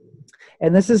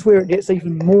 And this is where it gets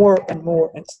even more and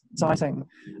more exciting.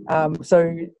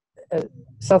 So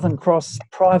Southern Cross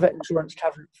private insurance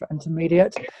coverage for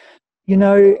intermediate.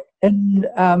 In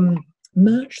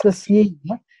March this year,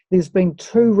 there's been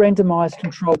 2 randomized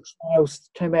controlled trials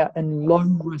that came out in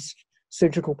low-risk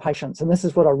surgical patients. And this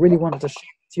is what I really wanted to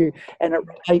share with you. And it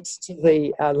relates to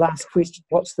the last question,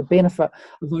 what's the benefit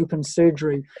of open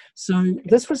surgery? So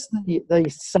this was the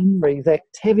summary, that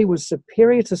TAVI was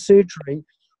superior to surgery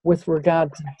with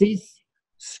regard to death,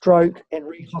 stroke, and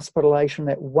rehospitalization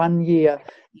at 1 year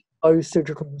in low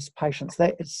surgical risk patients.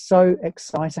 That is so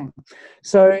exciting.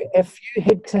 So if you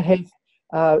had to have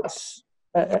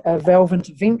a valve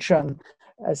intervention,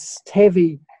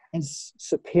 TAVI is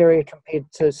superior compared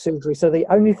to surgery. So the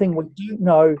only thing we don't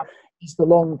know is the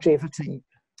longevity.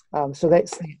 So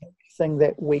that's the thing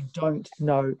that we don't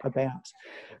know about.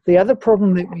 The other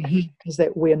problem that we have is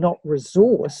that we're not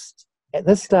resourced at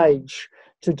this stage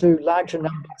to do larger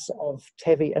numbers of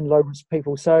TAVI in low-risk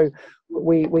people. So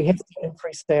we have to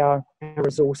increase our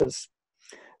resources.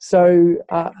 So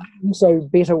also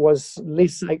better was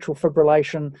less atrial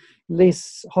fibrillation,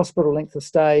 less hospital length of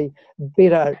stay,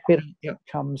 better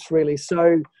outcomes really.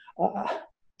 So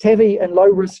TAVI in low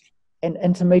risk and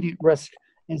intermediate risk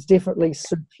is definitely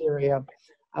superior.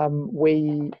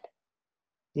 We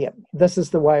Yeah, this is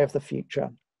the way of the future.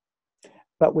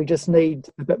 But we just need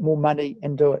a bit more money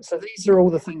and do it. So these are all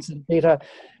the things that are better.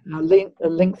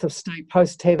 Length of stay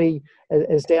post-TAVI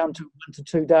is down to 1 to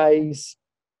 2 days.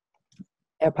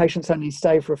 Our patients only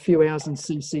stay for a few hours in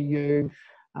CCU,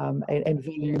 and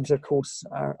volumes, of course,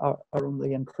 are on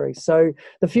the increase. So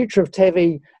the future of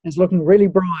TAVI is looking really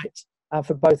bright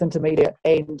for both intermediate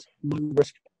and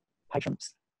low-risk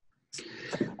patients.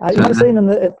 You have seen in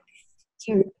the...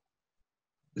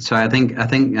 So I think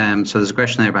so there's a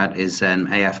question there about is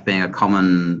AF being a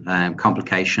common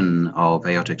complication of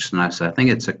aortic stenosis. I think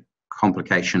it's a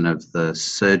complication of the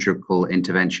surgical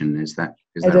intervention. Is that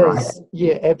right?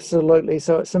 Yeah, absolutely.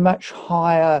 So it's a much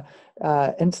higher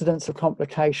incidence of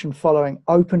complication following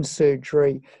open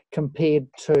surgery compared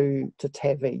to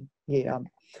TAVI. Yeah.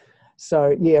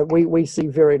 So yeah, we see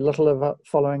very little of it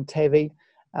following TAVI.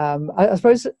 I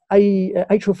suppose atrial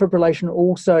fibrillation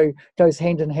also goes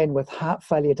hand in hand with heart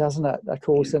failure, doesn't it? Of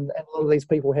course, and a lot of these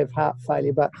people have heart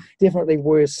failure, but definitely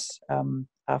worse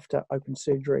after open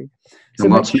surgery. And so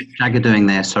what's Mick Jagger doing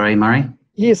there? Sorry, Murray.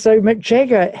 Yeah, so Mick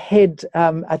Jagger had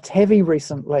a TAVI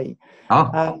recently.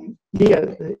 Oh. Yeah,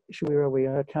 where are we?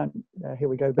 I can't. Here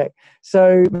we go back.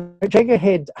 So Mick Jagger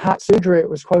had heart surgery. It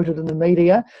was quoted in the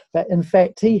media, but in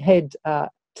fact he had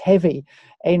TAVI.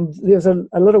 And there's a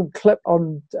little clip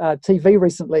on TV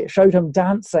recently. It showed him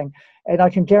dancing, and I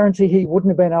can guarantee he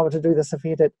wouldn't have been able to do this if he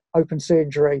had open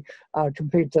surgery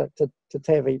compared to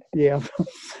TAVI. Yeah.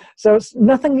 So it's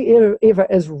nothing ever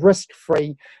is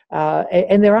risk-free,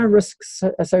 and there are risks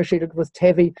associated with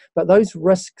TAVI, but those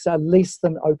risks are less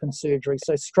than open surgery.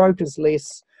 So stroke is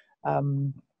less,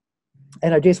 and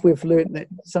I guess we've learned that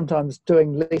sometimes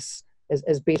doing less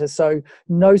is better. So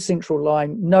no central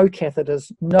line, no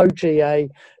catheters, no GA,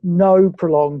 no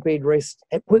prolonged bed rest.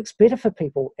 It works better for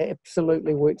people. It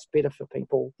absolutely works better for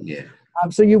people. Yeah.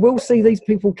 So you will see these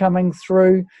people coming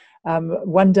through.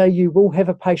 One day you will have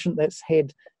a patient that's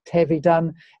had TAVI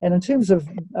done. And in terms of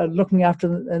looking after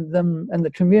them in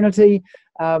the community,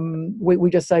 we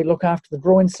just say look after the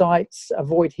groin sites,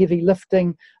 avoid heavy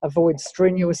lifting, avoid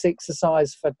strenuous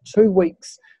exercise for 2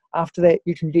 weeks. After that,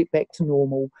 you can get back to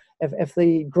normal. If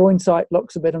the groin site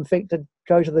looks a bit infected,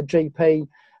 go to the GP.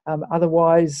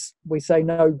 Otherwise, we say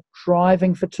no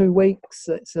driving for 2 weeks.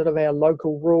 That's sort of our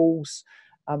local rules.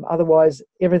 Otherwise,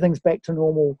 everything's back to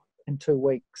normal in 2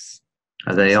 weeks.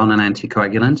 Are they on an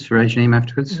anticoagulant regime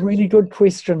afterwards? Really good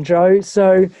question, Joe.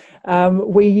 So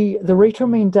the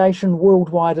recommendation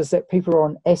worldwide is that people are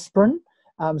on aspirin.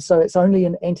 So it's only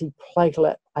an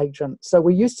antiplatelet agent. So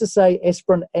we used to say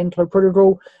aspirin and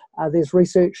clopidogrel. There's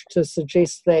research to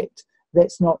suggest that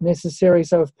that's not necessary.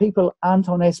 So if people aren't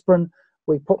on aspirin,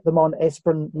 we put them on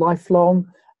aspirin lifelong,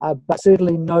 but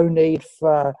certainly no need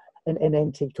for an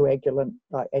anticoagulant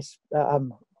like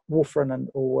warfarin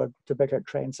or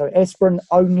dabigatran. So aspirin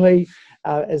only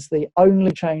is the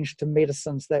only change to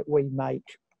medicines that we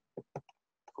make.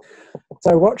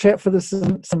 So watch out for the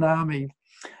tsunami.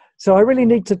 So I really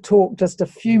need to talk just a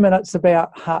few minutes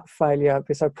about heart failure,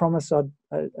 because I promised I'd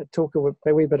talk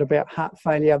a wee bit about heart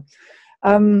failure.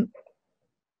 A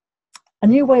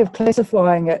new way of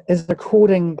classifying it is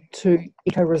according to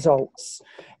echo results.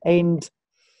 And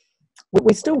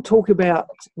we still talk about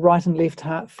right and left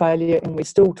heart failure, and we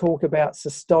still talk about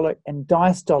systolic and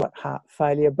diastolic heart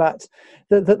failure, but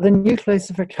the new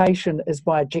classification is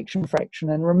by ejection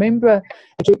fraction. And remember,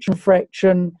 ejection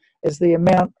fraction is the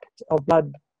amount of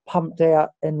blood pumped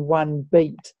out in one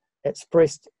beat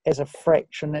expressed as a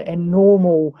fraction, and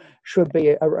normal should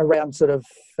be around sort of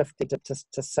 50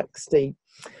 to 60.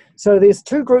 So there's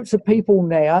two groups of people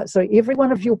now. So every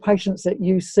one of your patients that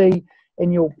you see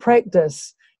in your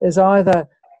practice is either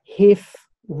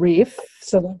HFrEF,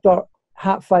 so they've got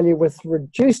heart failure with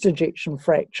reduced ejection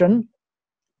fraction,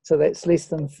 so that's less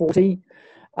than 40,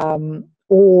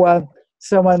 or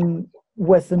someone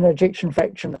with an ejection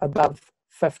fraction above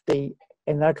 50,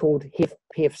 and they're called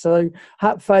HFpEF. So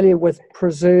heart failure with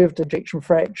preserved ejection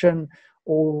fraction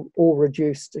or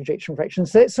reduced ejection fraction.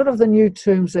 So that's sort of the new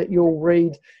terms that you'll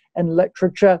read in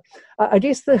literature. I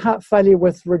guess the heart failure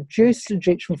with reduced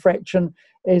ejection fraction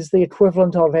is the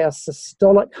equivalent of our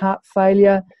systolic heart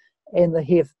failure, and the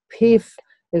HFpEF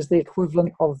is the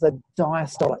equivalent of the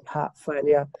diastolic heart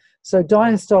failure. So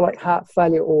diastolic heart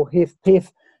failure, or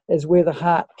HFpEF, is where the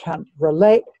heart can't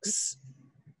relax,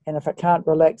 and if it can't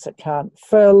relax, it can't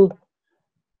fill,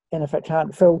 and if it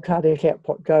can't fill, cardiac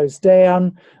output goes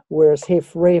down, whereas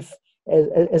HFrEF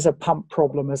is a pump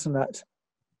problem, isn't it?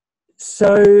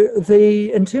 So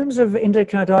in terms of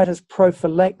endocarditis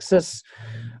prophylaxis,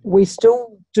 we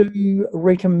still do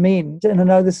recommend, and I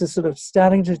know this is sort of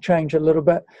starting to change a little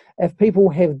bit, if people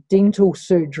have dental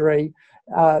surgery,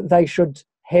 they should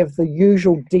have the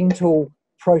usual dental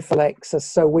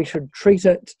prophylaxis. So we should treat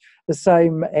it the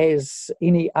same as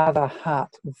any other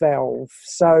heart valve.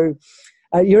 So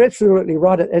you're absolutely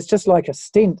right. It's just like a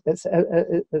stent. It's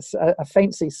a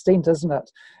fancy stent, isn't it?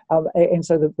 And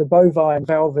so the bovine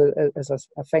valve is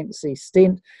a fancy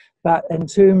stent. But in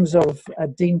terms of a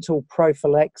dental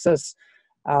prophylaxis,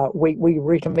 we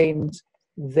recommend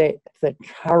that the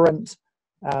current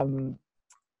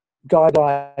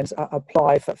guidelines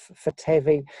apply for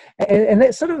TAVI, and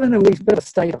that's sort of in a wee bit of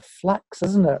state of flux,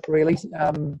 isn't it, really?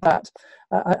 But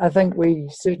I think we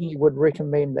certainly would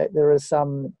recommend that there is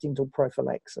some dental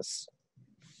prophylaxis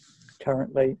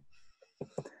currently.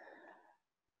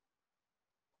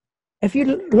 If you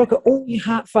look at all your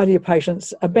heart failure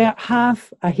patients, about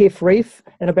half are HFrEF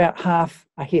and about half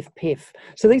are HFpEF.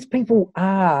 So these people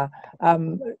are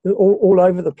all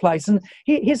over the place. And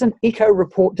here's an echo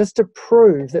report just to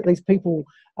prove that these people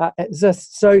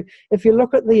exist. So if you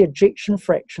look at the ejection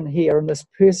fraction here in this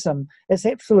person, it's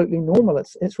absolutely normal.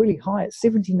 It's really high. It's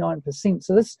 79%.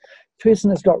 So this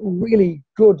person has got really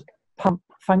good pump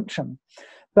function.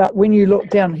 But when you look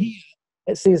down here,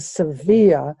 it says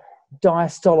severe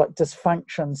diastolic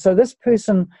dysfunction. So this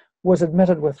person was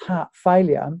admitted with heart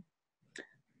failure,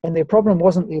 and their problem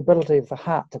wasn't the ability of the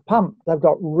heart to pump. They've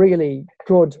got really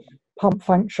good pump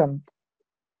function,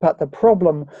 but the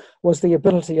problem was the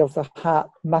ability of the heart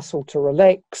muscle to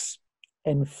relax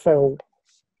and fill.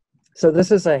 So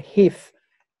this is a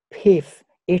HFpEF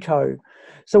echo.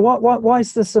 So why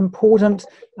is this important?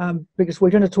 Because we're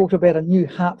going to talk about a new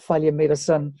heart failure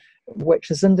medicine which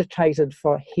is indicated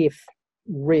for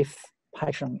HFrEF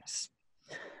patients.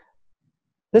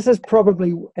 This is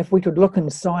probably, if we could look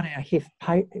inside our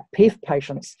HFpEF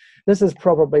patients, this is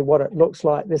probably what it looks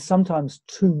like. There's sometimes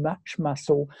too much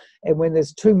muscle, and when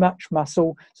there's too much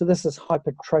muscle, so this is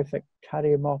hypertrophic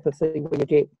cardiomyopathy, where you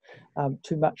get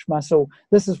too much muscle.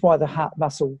 This is why the heart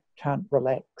muscle can't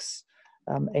relax.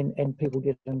 And people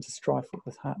get into strife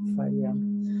with heart failure.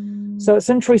 So it's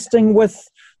interesting with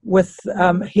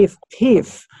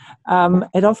HFpEF.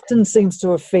 It often seems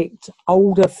to affect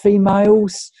older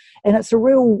females, and it's a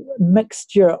real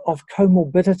mixture of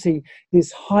comorbidity.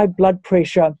 There's high blood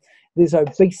pressure, there's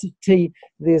obesity,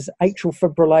 there's atrial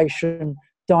fibrillation,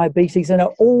 diabetes, and it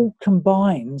all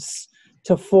combines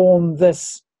to form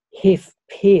this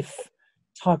HFpEF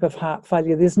type of heart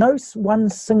failure. There's no one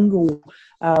single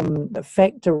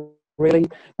factor really,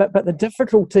 but the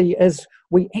difficulty is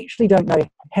we actually don't know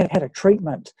how to treat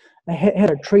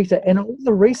it, and all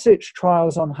the research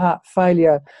trials on heart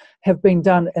failure have been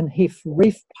done in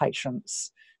HFrEF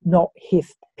patients, not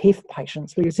HFpEF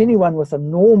patients, because anyone with a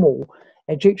normal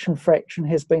ejection fraction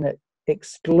has been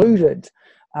excluded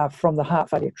from the heart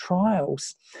failure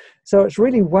trials. So it's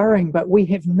really worrying, but we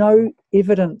have no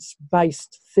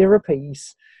evidence-based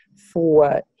therapies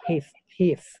for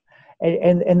HFpEF.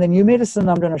 And the new medicine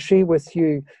I'm going to share with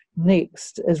you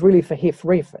next is really for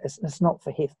HFrEF. It's not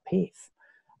for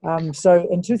HFpEF. So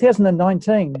in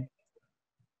 2019...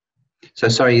 So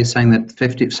sorry, you're saying that for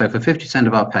 50%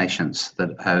 of our patients that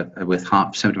are with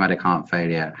symptomatic heart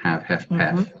failure have HFpEF.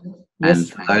 Mm-hmm. And yes.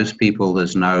 For those people,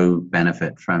 there's no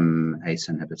benefit from ACE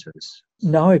inhibitors.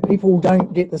 No, people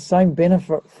don't get the same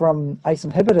benefit from ACE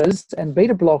inhibitors and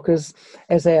beta blockers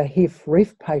as our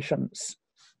HFrEF patients.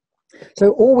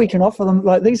 So all we can offer them,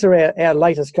 like these are our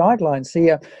latest guidelines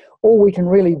here, all we can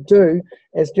really do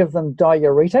is give them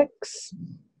diuretics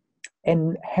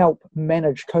and help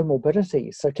manage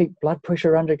comorbidities. So keep blood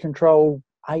pressure under control,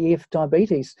 AF,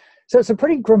 diabetes. So it's a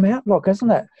pretty grim outlook, isn't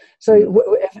it? So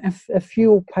if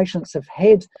your patients have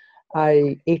had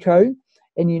a echo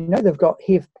and you know they've got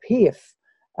HFpEF,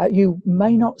 you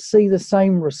may not see the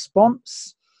same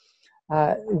response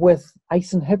with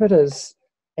ACE inhibitors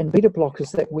and beta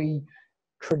blockers that we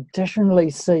traditionally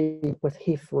see with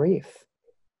HFrEF.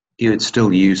 You would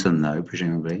still use them though,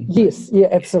 presumably? Yes, yeah,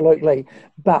 absolutely.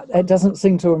 But it doesn't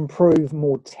seem to improve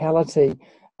mortality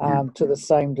to the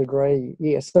same degree.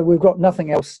 Yes, so we've got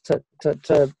nothing else to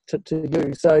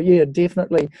use. So yeah,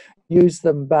 definitely use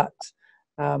them, but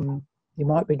you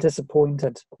might be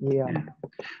disappointed. Yeah.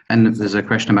 And there's a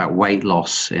question about weight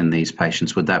loss in these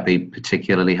patients. Would that be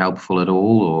particularly helpful at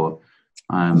all, or?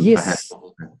 Yes,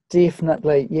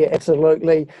 definitely. Yeah,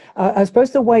 absolutely. I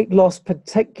suppose the weight loss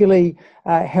particularly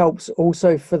helps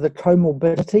also for the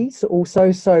comorbidities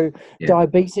also. So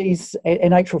diabetes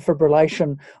and atrial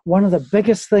fibrillation, one of the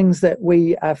biggest things that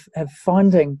we are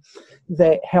finding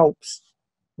that helps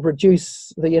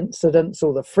reduce the incidence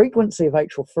or the frequency of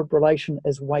atrial fibrillation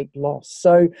is weight loss.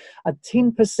 So a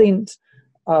 10%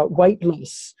 weight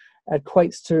loss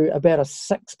equates to about a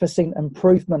 6%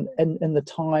 improvement in the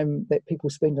time that people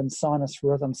spend in sinus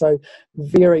rhythm. So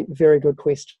very, very good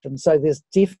question. So there's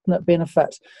definite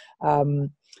benefit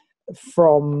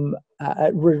from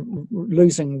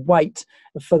losing weight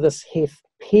for this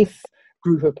HFpEF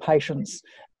group of patients,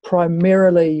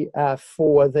 primarily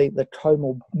for the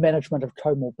management of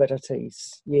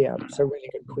comorbidities. Yeah, so really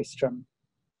good question.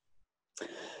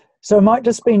 So I might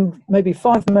just spend maybe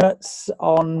 5 minutes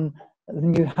on the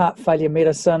new heart failure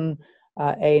medicine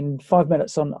and 5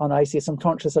 minutes on ACS. I'm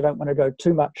conscious I don't want to go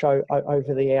too much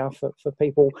over the hour for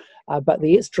people, but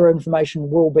the extra information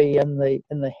will be in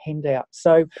the handout.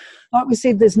 So like we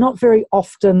said, there's not very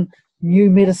often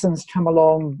new medicines come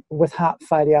along with heart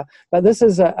failure, but this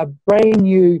is a brand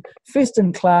new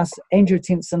first-in-class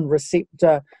angiotensin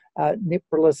receptor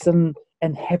neprilysin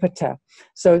inhibitor.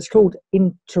 So it's called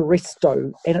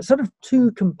Entresto, and it's sort of two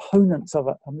components of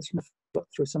it. I'm just going to flip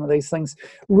through some of these things.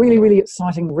 Really, really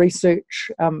exciting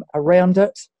research around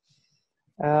it,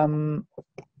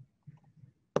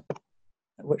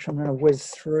 which I'm going to whiz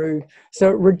through. So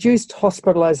it reduced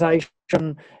hospitalization,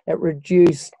 it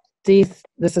reduced death.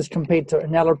 This is compared to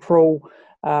enalapril.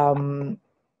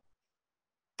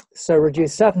 So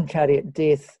reduced sudden cardiac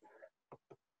death,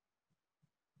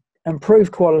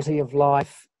 improved quality of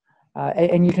life,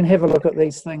 and you can have a look at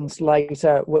these things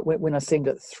later when I send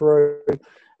it through.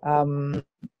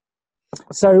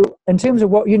 So in terms of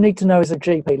what you need to know as a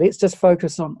GP, let's just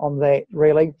focus on that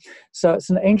really. So it's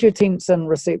an angiotensin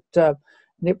receptor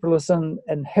neprilysin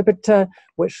inhibitor,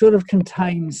 which sort of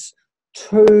contains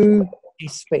two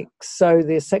aspects. So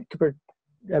there's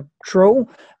Sacubitril,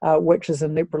 which is a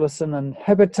neprilysin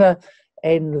inhibitor,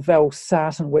 and the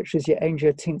valsartan, which is your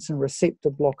angiotensin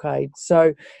receptor blockade.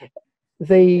 So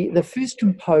the first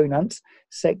component,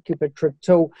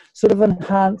 Sacubitril, sort of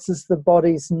enhances the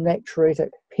body's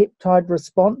natriuretic peptide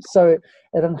response. So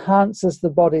it enhances the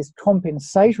body's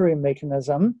compensatory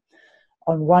mechanism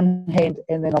on one hand,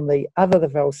 and then on the other, the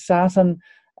valsartan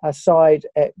side,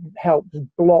 it helps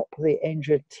block the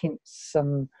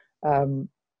angiotensin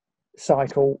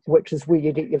cycle, which is where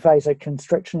you get your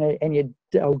vasoconstriction and your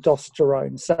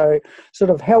aldosterone. So sort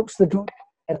of helps the good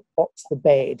and blocks the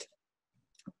bad,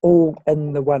 all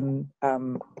in the one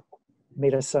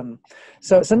medicine.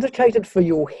 So it's indicated for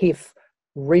your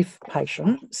HFrEF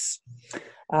patients.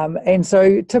 And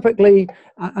so typically,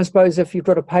 I suppose if you've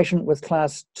got a patient with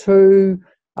class 2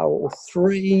 or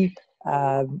 3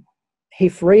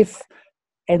 HFrEF,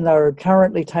 and they're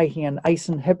currently taking an ACE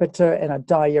inhibitor and a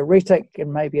diuretic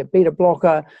and maybe a beta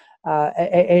blocker,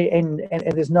 and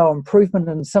there's no improvement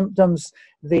in symptoms,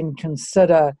 then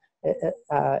consider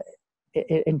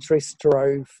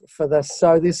Entresto for this.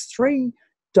 So there's 3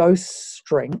 dose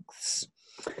strengths,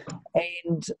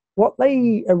 and what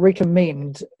they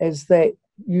recommend is that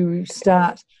you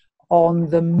start on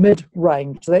the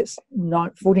mid-range. So that's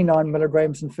 49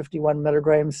 milligrams and 51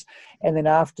 milligrams, and then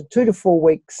after 2 to 4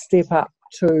 weeks, step up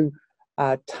to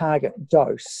target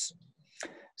dose.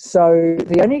 So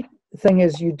the only thing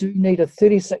is you do need a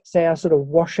 36-hour sort of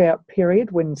washout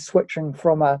period when switching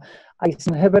from a ACE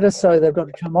inhibitor. So they've got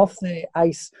to come off their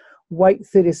ACE, wait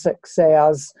 36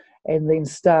 hours, and then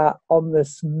start on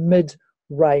this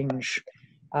mid-range.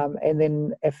 And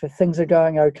then if things are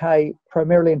going okay,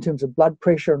 primarily in terms of blood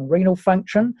pressure and renal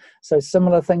function, so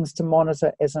similar things to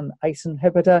monitor as an ACE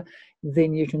inhibitor,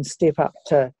 then you can step up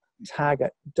to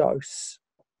target dose.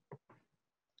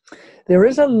 There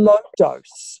is a low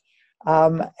dose,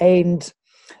 and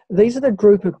these are the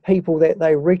group of people that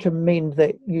they recommend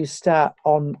that you start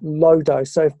on low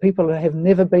dose. So if people have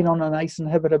never been on an ACE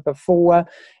inhibitor before,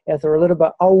 if they're a little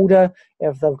bit older,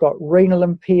 if they've got renal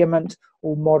impairment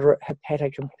or moderate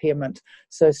hepatic impairment.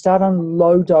 So start on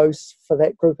low dose for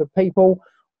that group of people,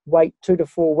 wait 2 to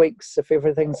 4 weeks. If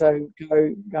everything's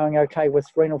going okay with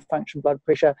renal function, blood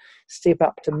pressure, step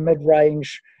up to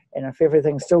mid-range, and if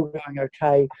everything's still going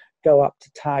okay, go up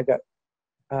to target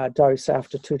dose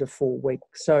after 2 to 4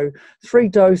 weeks. So 3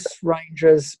 dose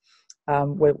ranges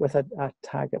with a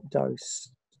target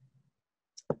dose.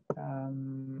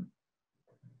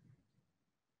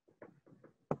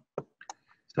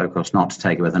 So of course not to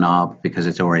take it with an ARB because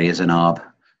it already is an ARB.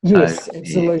 Yes, so,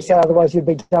 absolutely. Yeah. So otherwise you'd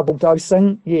be double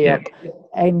dosing. Yeah.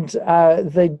 And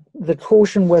the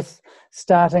caution with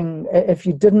starting, if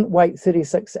you didn't wait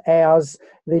 36 hours,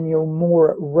 then you're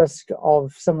more at risk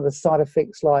of some of the side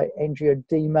effects like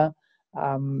angioedema.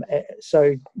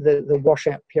 So the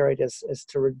washout period is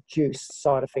to reduce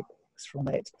side effects from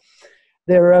that.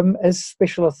 There is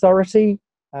special authority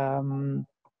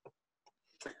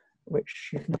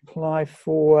which you can apply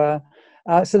for.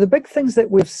 So the big things that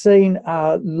we've seen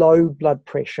are low blood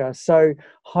pressure. So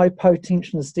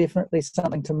hypotension is definitely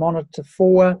something to monitor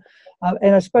for.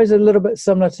 And I suppose a little bit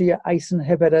similar to your ACE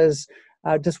inhibitors,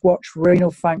 just watch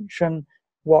renal function,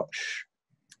 watch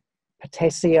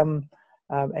potassium,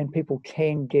 and people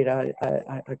can get a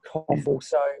cough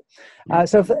also.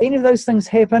 So if any of those things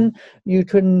happen, you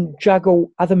can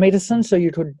juggle other medicines. So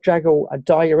you could juggle a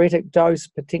diuretic dose,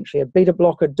 potentially a beta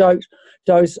blocker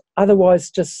dose. Otherwise,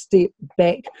 just step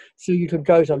back. So you could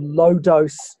go to low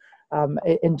dose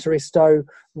Entresto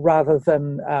rather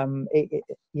than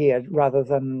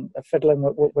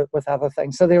fiddling with other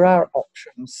things. So there are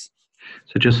options.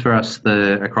 So just for us,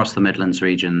 across the Midlands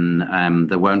region,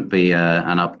 there won't be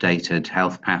an updated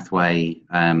health pathway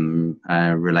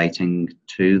relating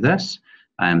to this.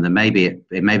 It may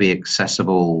be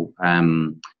accessible.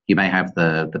 You may have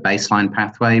the baseline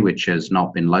pathway, which has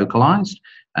not been localized,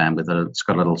 it's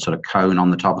got a little sort of cone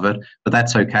on the top of it, but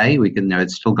that's okay. We can,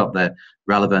 it's still got the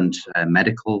relevant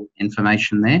medical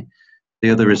information there.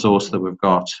 The other resource that we've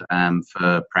got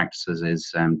for practices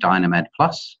is Dynamed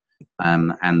Plus.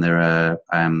 And there are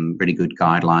really good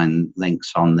guideline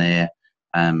links on there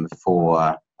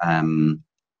for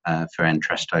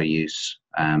Entresto use.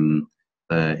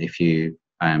 If you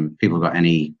people have got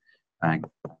any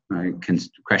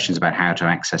questions about how to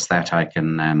access that, I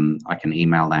can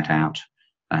email that out.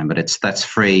 But that's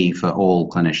free for all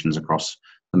clinicians across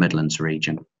the Midlands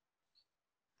region.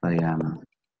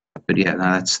 But yeah,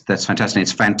 no, that's fantastic.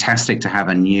 It's fantastic to have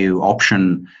a new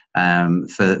option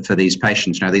for these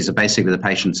patients. You know, these are basically the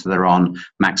patients that are on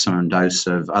maximum dose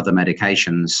of other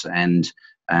medications, and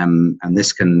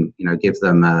this can, you know, give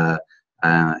them a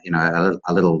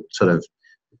little sort of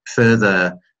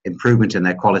further improvement in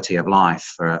their quality of life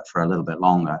for a little bit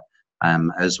longer,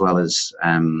 as well as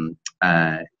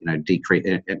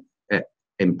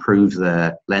improve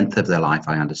the length of their life,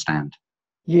 I understand.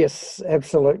 Yes,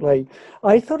 absolutely.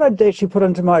 I thought I'd actually put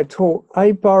into my talk,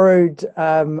 I borrowed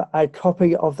a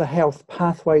copy of the Health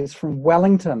Pathways from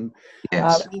Wellington.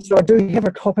 Yes. So I do have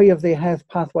a copy of their Health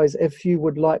Pathways if you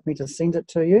would like me to send it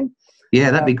to you.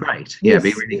 Yeah, that'd be great. Yeah, yes,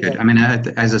 it'd be really good. I mean,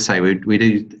 as I say, we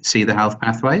do see the Health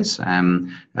Pathways,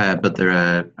 but there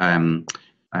are,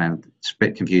 it's a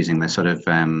bit confusing. They're sort of,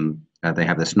 they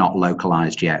have this not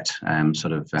localized yet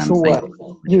sort of thing.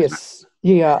 Yes.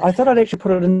 Yeah, I thought I'd actually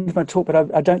put it into my talk, but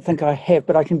I don't think I have,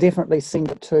 but I can definitely send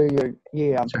it to you.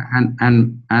 Yeah. So,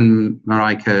 and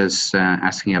Marika's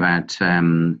asking about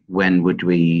when would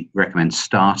we recommend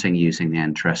starting using the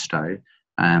Entresto,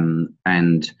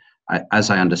 and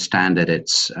as I understand it, it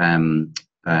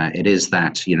is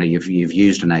that, you know, you've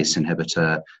used an ACE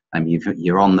inhibitor,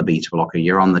 you're on the beta blocker,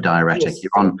 you're on the diuretic, yes.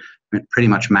 You're on pretty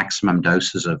much maximum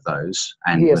doses of those,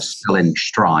 and yes. We're still in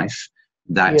strife.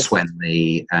 That's yes. When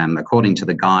the according to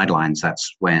the guidelines,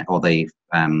 that's when, or the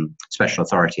special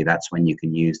authority, that's when you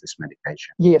can use this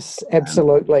medication. Yes,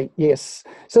 absolutely. Yes.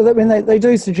 So that when they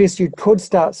do suggest you could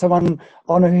start someone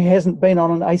on who hasn't been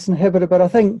on an ACE inhibitor, but I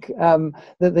think that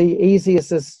the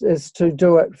easiest is to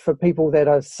do it for people that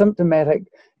are symptomatic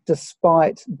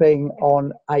despite being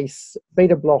on ACE,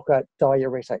 beta blocker,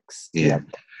 diuretics. Yeah.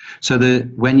 So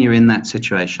when you're in that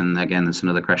situation, again, there's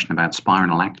another question about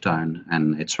spironolactone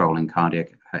and its role in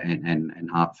cardiac and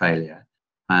heart failure.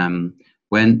 When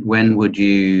would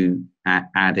you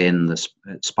add in the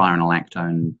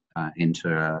spironolactone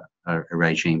into a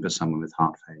regime for someone with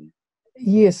heart failure?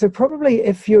 Yeah, so probably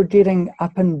if you're getting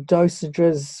up in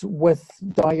dosages with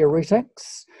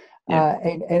diuretics, yeah.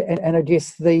 And I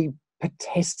guess the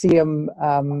potassium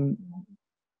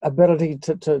ability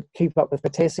to keep up with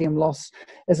potassium loss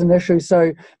is an issue.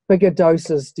 So bigger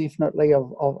doses definitely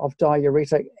of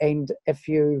diuretic, and if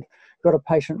you've got a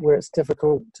patient where it's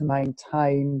difficult to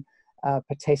maintain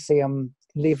potassium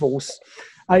levels.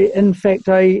 In fact,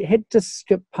 I had to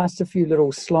skip past a few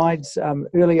little slides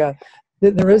earlier.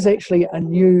 There is actually a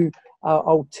new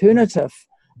alternative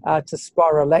to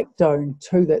spironolactone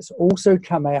too that's also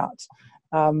come out.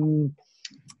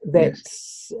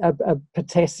 That's yes. a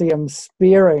potassium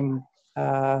sparing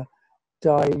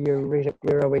diuretic.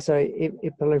 Where are we? So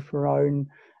eplerenone.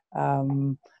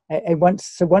 And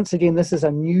once again, this is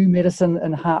a new medicine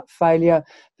in heart failure,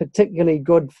 particularly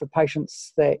good for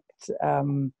patients that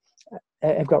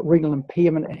have got renal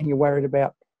impairment and you're worried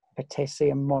about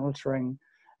potassium monitoring.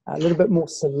 A little bit more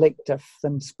selective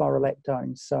than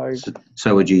spironolactone. So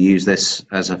would you use this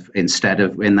as instead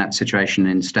of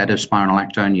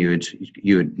spironolactone,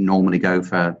 you would normally go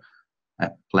for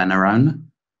eplerenone?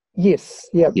 Yes.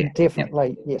 Yeah.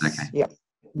 Definitely. Yeah. Yes. Okay. Yeah.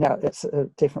 No, it's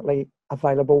definitely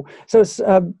available. So it's,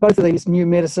 both of these new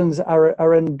medicines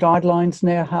are in guidelines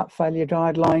now, heart failure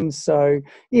guidelines. So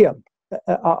yeah,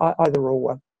 either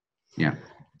or. Yeah.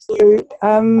 So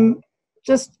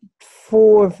just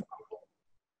for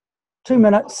 2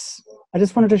 minutes, I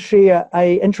just wanted to share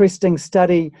an interesting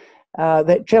study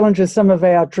that challenges some of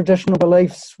our traditional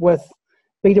beliefs with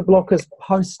beta blockers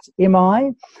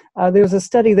post-MI. There was a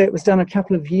study that was done a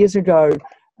couple of years ago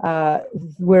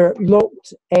where it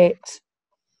looked at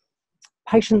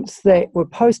patients that were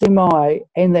post-MI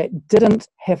and that didn't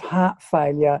have heart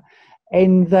failure,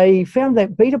 and they found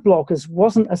that beta blockers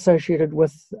wasn't associated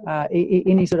with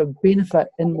any sort of benefit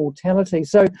in mortality.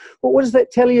 So what does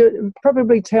that tell you? It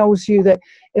probably tells you that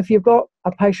if you've got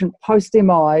a patient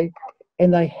post-MI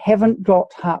and they haven't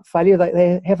got heart failure,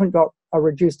 they haven't got a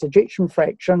reduced ejection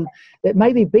fraction, that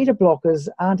maybe beta blockers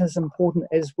aren't as important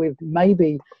as we've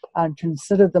maybe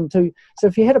considered them to. So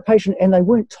if you had a patient and they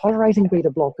weren't tolerating beta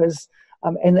blockers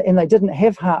and they didn't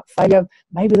have heart failure,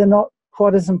 maybe they're not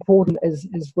quite as important as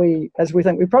we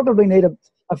think. We probably need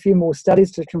a few more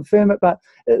studies to confirm it, but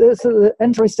it's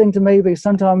interesting to me because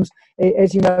sometimes,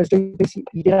 as you know, you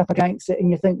get up against it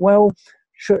and you think, well,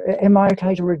 am I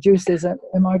okay to reduce this?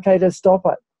 Am I okay to stop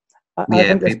it? I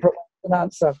think that's probably an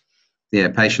answer. Yeah,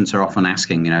 patients are often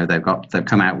asking, they've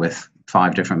come out with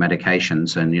 5 different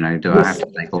medications, and do I have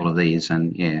to take all of these?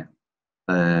 And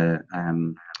that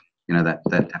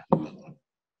definitely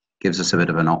gives us a bit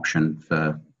of an option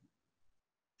for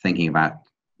thinking about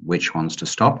which ones to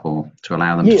stop or to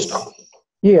allow them to stop.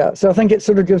 Yeah, so I think it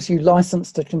sort of gives you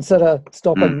license to consider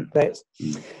stopping that.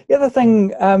 The other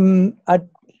thing I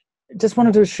just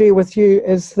wanted to share with you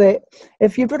is that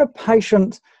if you've got a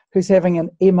patient who's having an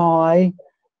MI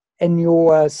in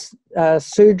your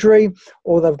surgery,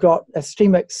 or they've got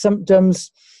ischemic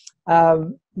symptoms,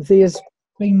 there's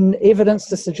been evidence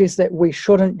to suggest that we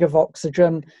shouldn't give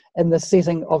oxygen in the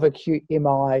setting of acute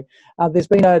MI. There's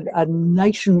been a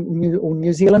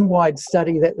New Zealand-wide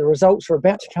study that the results are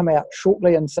about to come out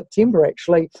shortly in September,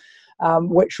 actually,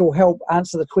 which will help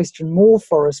answer the question more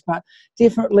for us. But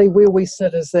definitely where we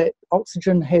sit is that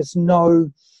oxygen has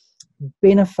no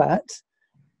benefit,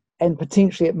 and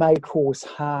potentially it may cause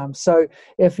harm. So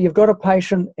if you've got a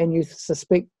patient and you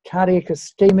suspect cardiac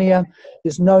ischemia,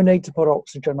 there's no need to put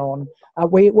oxygen on.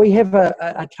 We have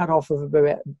a cutoff of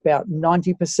about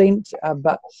 90%,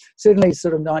 but certainly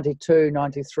sort of 92,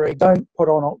 93. Don't put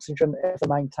on oxygen if they're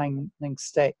maintaining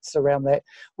stats around that.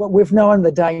 Well, we've known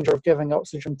the danger of giving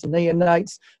oxygen to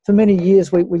neonates. For many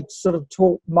years, we sort of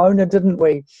taught Mona, didn't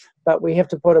we? But we have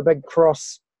to put a big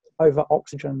cross over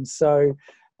oxygen. So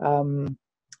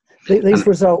these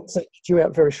results are due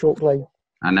out very shortly.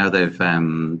 I know they've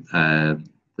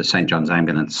the St John's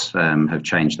Ambulance have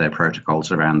changed their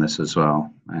protocols around this as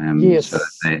well. Yes. So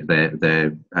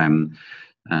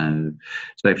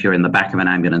so if you're in the back of an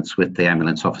ambulance with the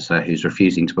ambulance officer who's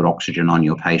refusing to put oxygen on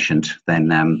your patient, then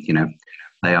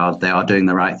they are doing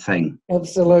the right thing.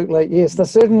 Absolutely, yes. They're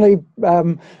certainly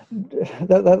they're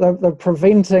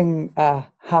preventing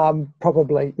harm,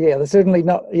 probably. Yeah, they're certainly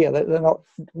not. Yeah, they're not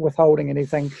withholding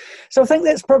anything. So I think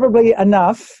that's probably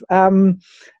enough. I'm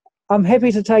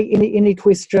happy to take any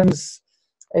questions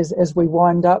as we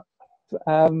wind up.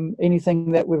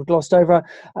 Anything that we've glossed over.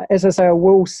 As I say, I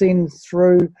will send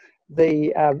through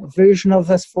the version of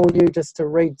this for you just to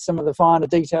read some of the finer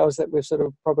details that we've sort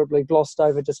of probably glossed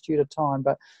over just due to time.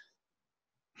 But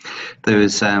there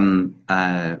was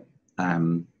I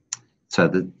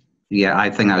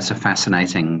think that was a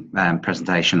fascinating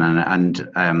presentation, and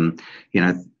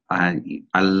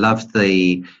I loved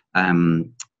the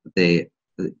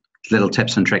little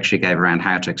tips and tricks you gave around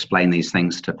how to explain these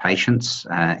things to patients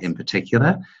in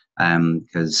particular.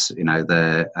 Because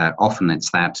often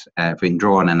it's that if we can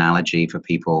draw an analogy for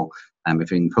people, if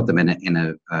we can put them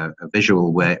in a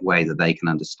visual way that they can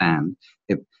understand,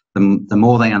 the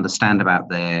more they understand about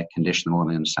their condition, the more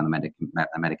they understand the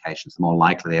medications, the more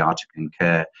likely they are to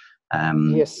concur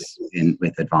yes,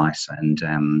 with advice, and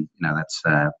that's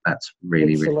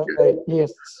really absolutely, really good.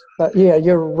 Yes, but yeah,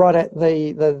 you're right at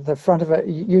the front of it.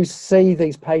 You see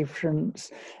these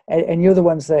patients, and you're the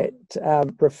ones that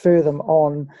refer them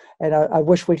on. And I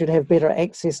wish we could have better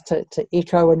access to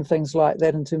echo and things like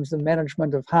that in terms of the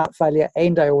management of heart failure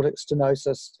and aortic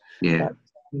stenosis. Yeah,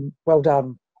 but, well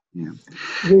done. Yeah.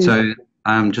 So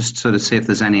just sort of see if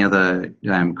there's any other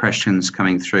questions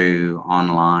coming through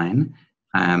online.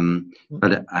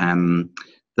 But I've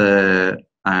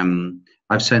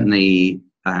certainly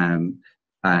I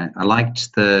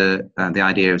liked the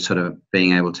idea of sort of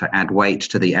being able to add weight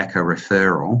to the echo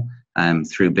referral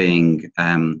through being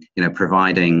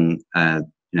providing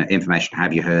information.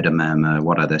 Have you heard a murmur?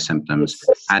 What are their symptoms?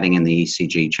 Yes. Adding in the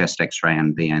ECG, chest X-ray,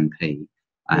 and BNP.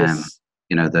 Yes.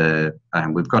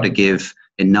 We've got to give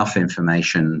enough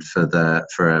information for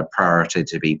a priority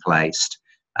to be placed.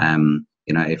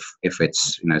 If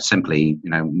it's simply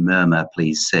murmur,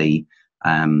 please see.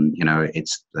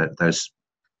 It's those,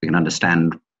 we can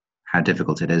understand how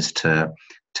difficult it is to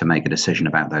make a decision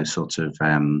about those sorts of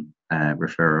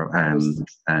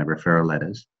referral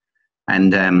letters.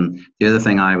 And the other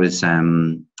thing I was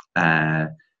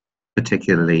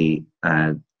particularly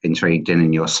intrigued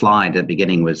in your slide at the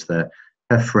beginning was the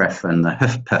HFrEF and the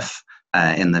HFpEF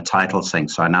in the title thing.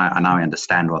 So I now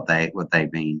understand what they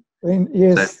mean.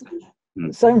 Yes, so,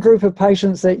 same group of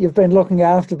patients that you've been looking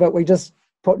after, but we just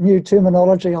put new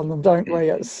terminology on them, don't we?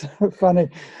 It's funny.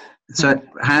 So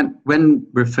when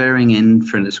referring in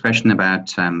for a discussion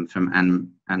about from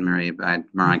Anne-Marie about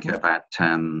Marika about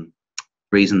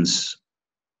reasons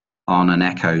on an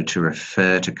echo to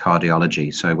refer to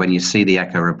cardiology. So when you see the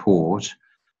echo report,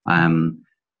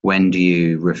 when do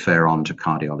you refer on to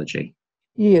cardiology?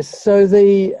 Yes. So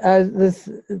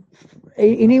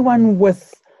anyone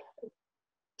with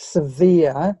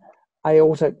severe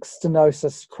aortic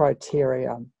stenosis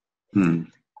criteria,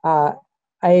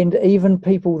 and even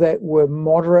people that were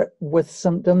moderate with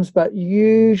symptoms, but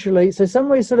usually, so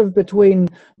somewhere sort of between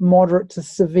moderate to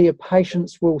severe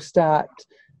patients will start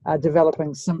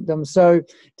developing symptoms. So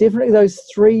definitely those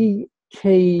three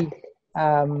key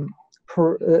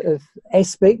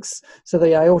aspects, so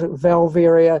the aortic valve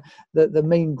area, the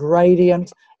mean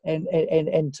gradient,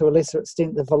 and to a lesser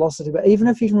extent the velocity. But even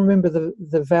if you can remember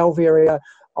the valve area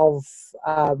of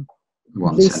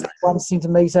less than 1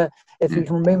 centimetre, if you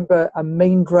can remember a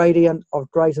mean gradient of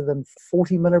greater than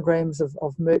 40 milligrams of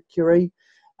mercury,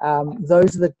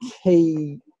 those are the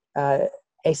key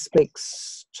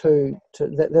aspects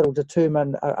that'll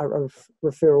determine a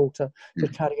referral to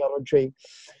cardiology.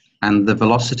 And the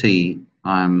velocity,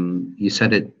 you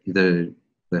said the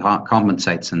heart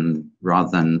compensates, and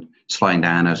rather than slowing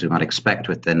down as we might expect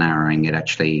with the narrowing, it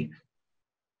actually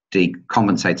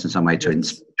decompensates in some way to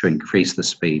increase the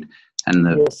speed. And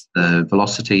the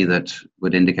velocity that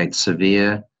would indicate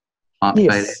severe heart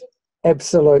failure?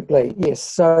 Absolutely, yes.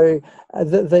 So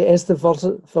as the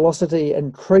velocity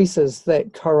increases,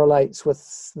 that correlates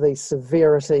with the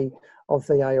severity of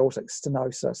the aortic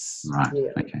stenosis.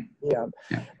 Right, okay. Yeah.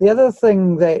 The other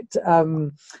thing that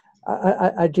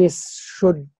I guess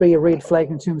should be a red flag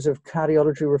in terms of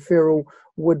cardiology referral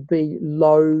would be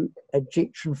low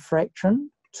ejection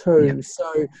fraction too. Yeah.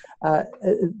 So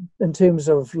in terms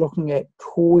of looking at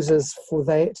causes for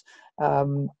that,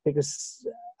 because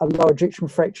a low ejection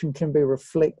fraction can be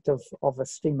reflective of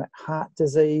ischemic heart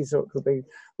disease, or it could be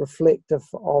reflective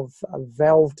of a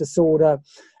valve disorder.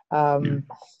 So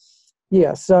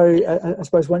I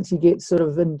suppose once you get sort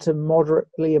of into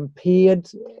moderately impaired,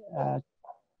 I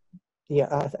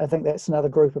think that's another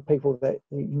group of people that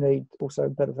you need also a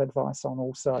bit of advice on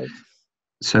also.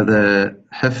 So the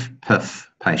HFpEF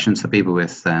patients, the people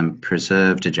with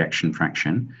preserved ejection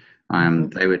fraction,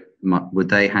 would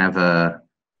they have a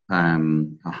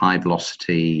high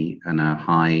velocity and a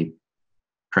high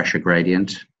pressure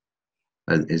gradient?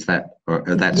 Is that, or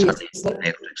that's aortic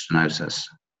stenosis?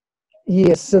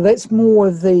 Yes, so that's more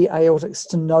the aortic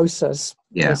stenosis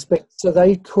aspect. So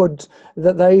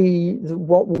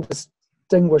what will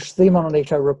distinguish them on an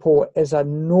echo report is a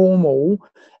normal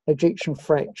ejection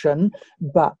fraction,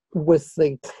 but with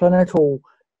the clinical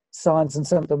signs and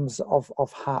symptoms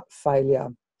of heart failure.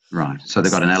 Right. So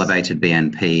they've got an elevated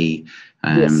BNP,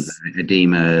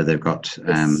 edema. They've got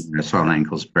swollen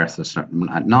ankles, breathless at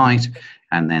night,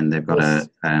 and then they've got a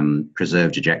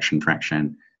preserved ejection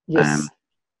fraction. Yes.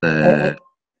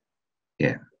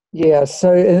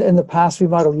 So in the past we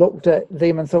might have looked at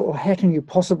them and thought, well, how can you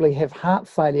possibly have heart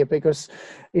failure, because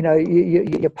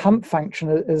your pump function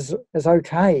is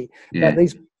okay, but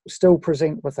these still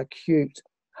present with acute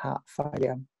heart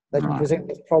failure. They can present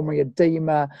with pulmonary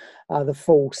edema, the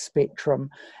full spectrum.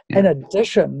 In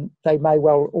addition, they may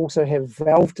well also have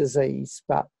valve disease,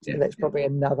 but that's probably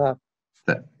another.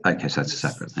 Okay, so that's a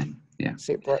separate thing. Yeah.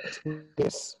 Separate.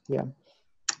 Yes. Yeah.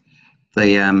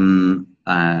 The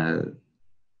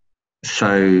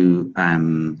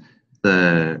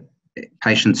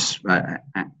patients,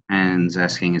 Anne's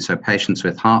asking, so patients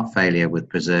with heart failure with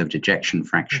preserved ejection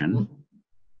fraction,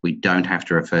 we don't have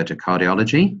to refer to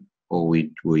cardiology, or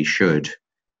we should?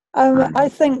 I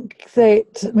think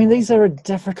that, these are a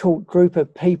difficult group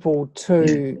of people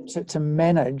to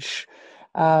manage,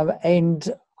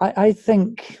 and I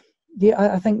think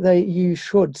I think you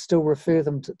should still refer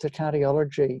them to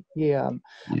cardiology. Yeah.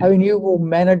 Yeah. I mean, you will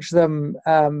manage them,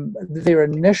 their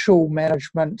initial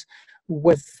management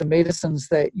with the medicines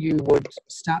that you would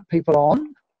start people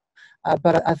on.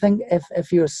 But I think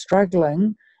if you're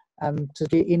struggling to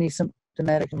get any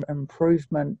symptomatic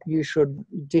improvement, you should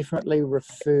definitely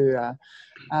refer.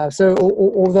 So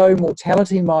although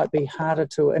mortality might be harder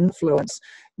to influence,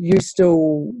 you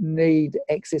still need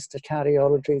access to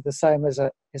cardiology, the same as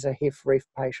a HFrEF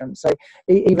patient. So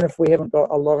even if we haven't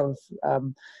got a lot of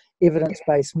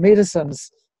evidence-based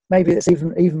medicines, maybe it's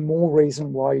even more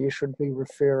reason why you should be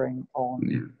referring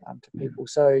on to people.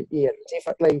 So yeah,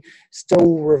 definitely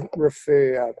still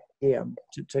refer to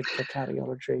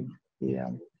cardiology. Yeah.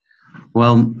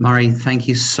 Well, Murray, thank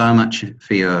you so much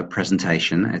for your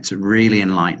presentation. It's really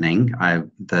enlightening.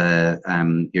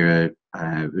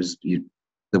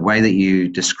 The way that you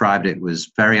described it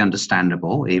was very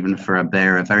understandable, even for a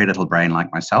very little brain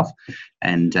like myself.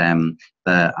 And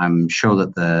I'm sure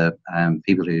that the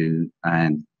people who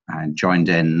joined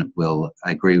in will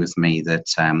agree with me that.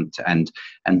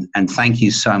 And thank you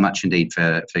so much indeed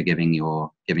for giving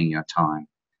your time.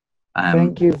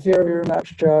 Thank you very, very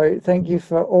much, Joe. Thank you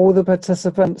for all the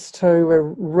participants too. We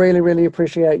really, really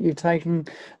appreciate you taking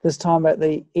this time at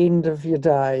the end of your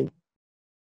day.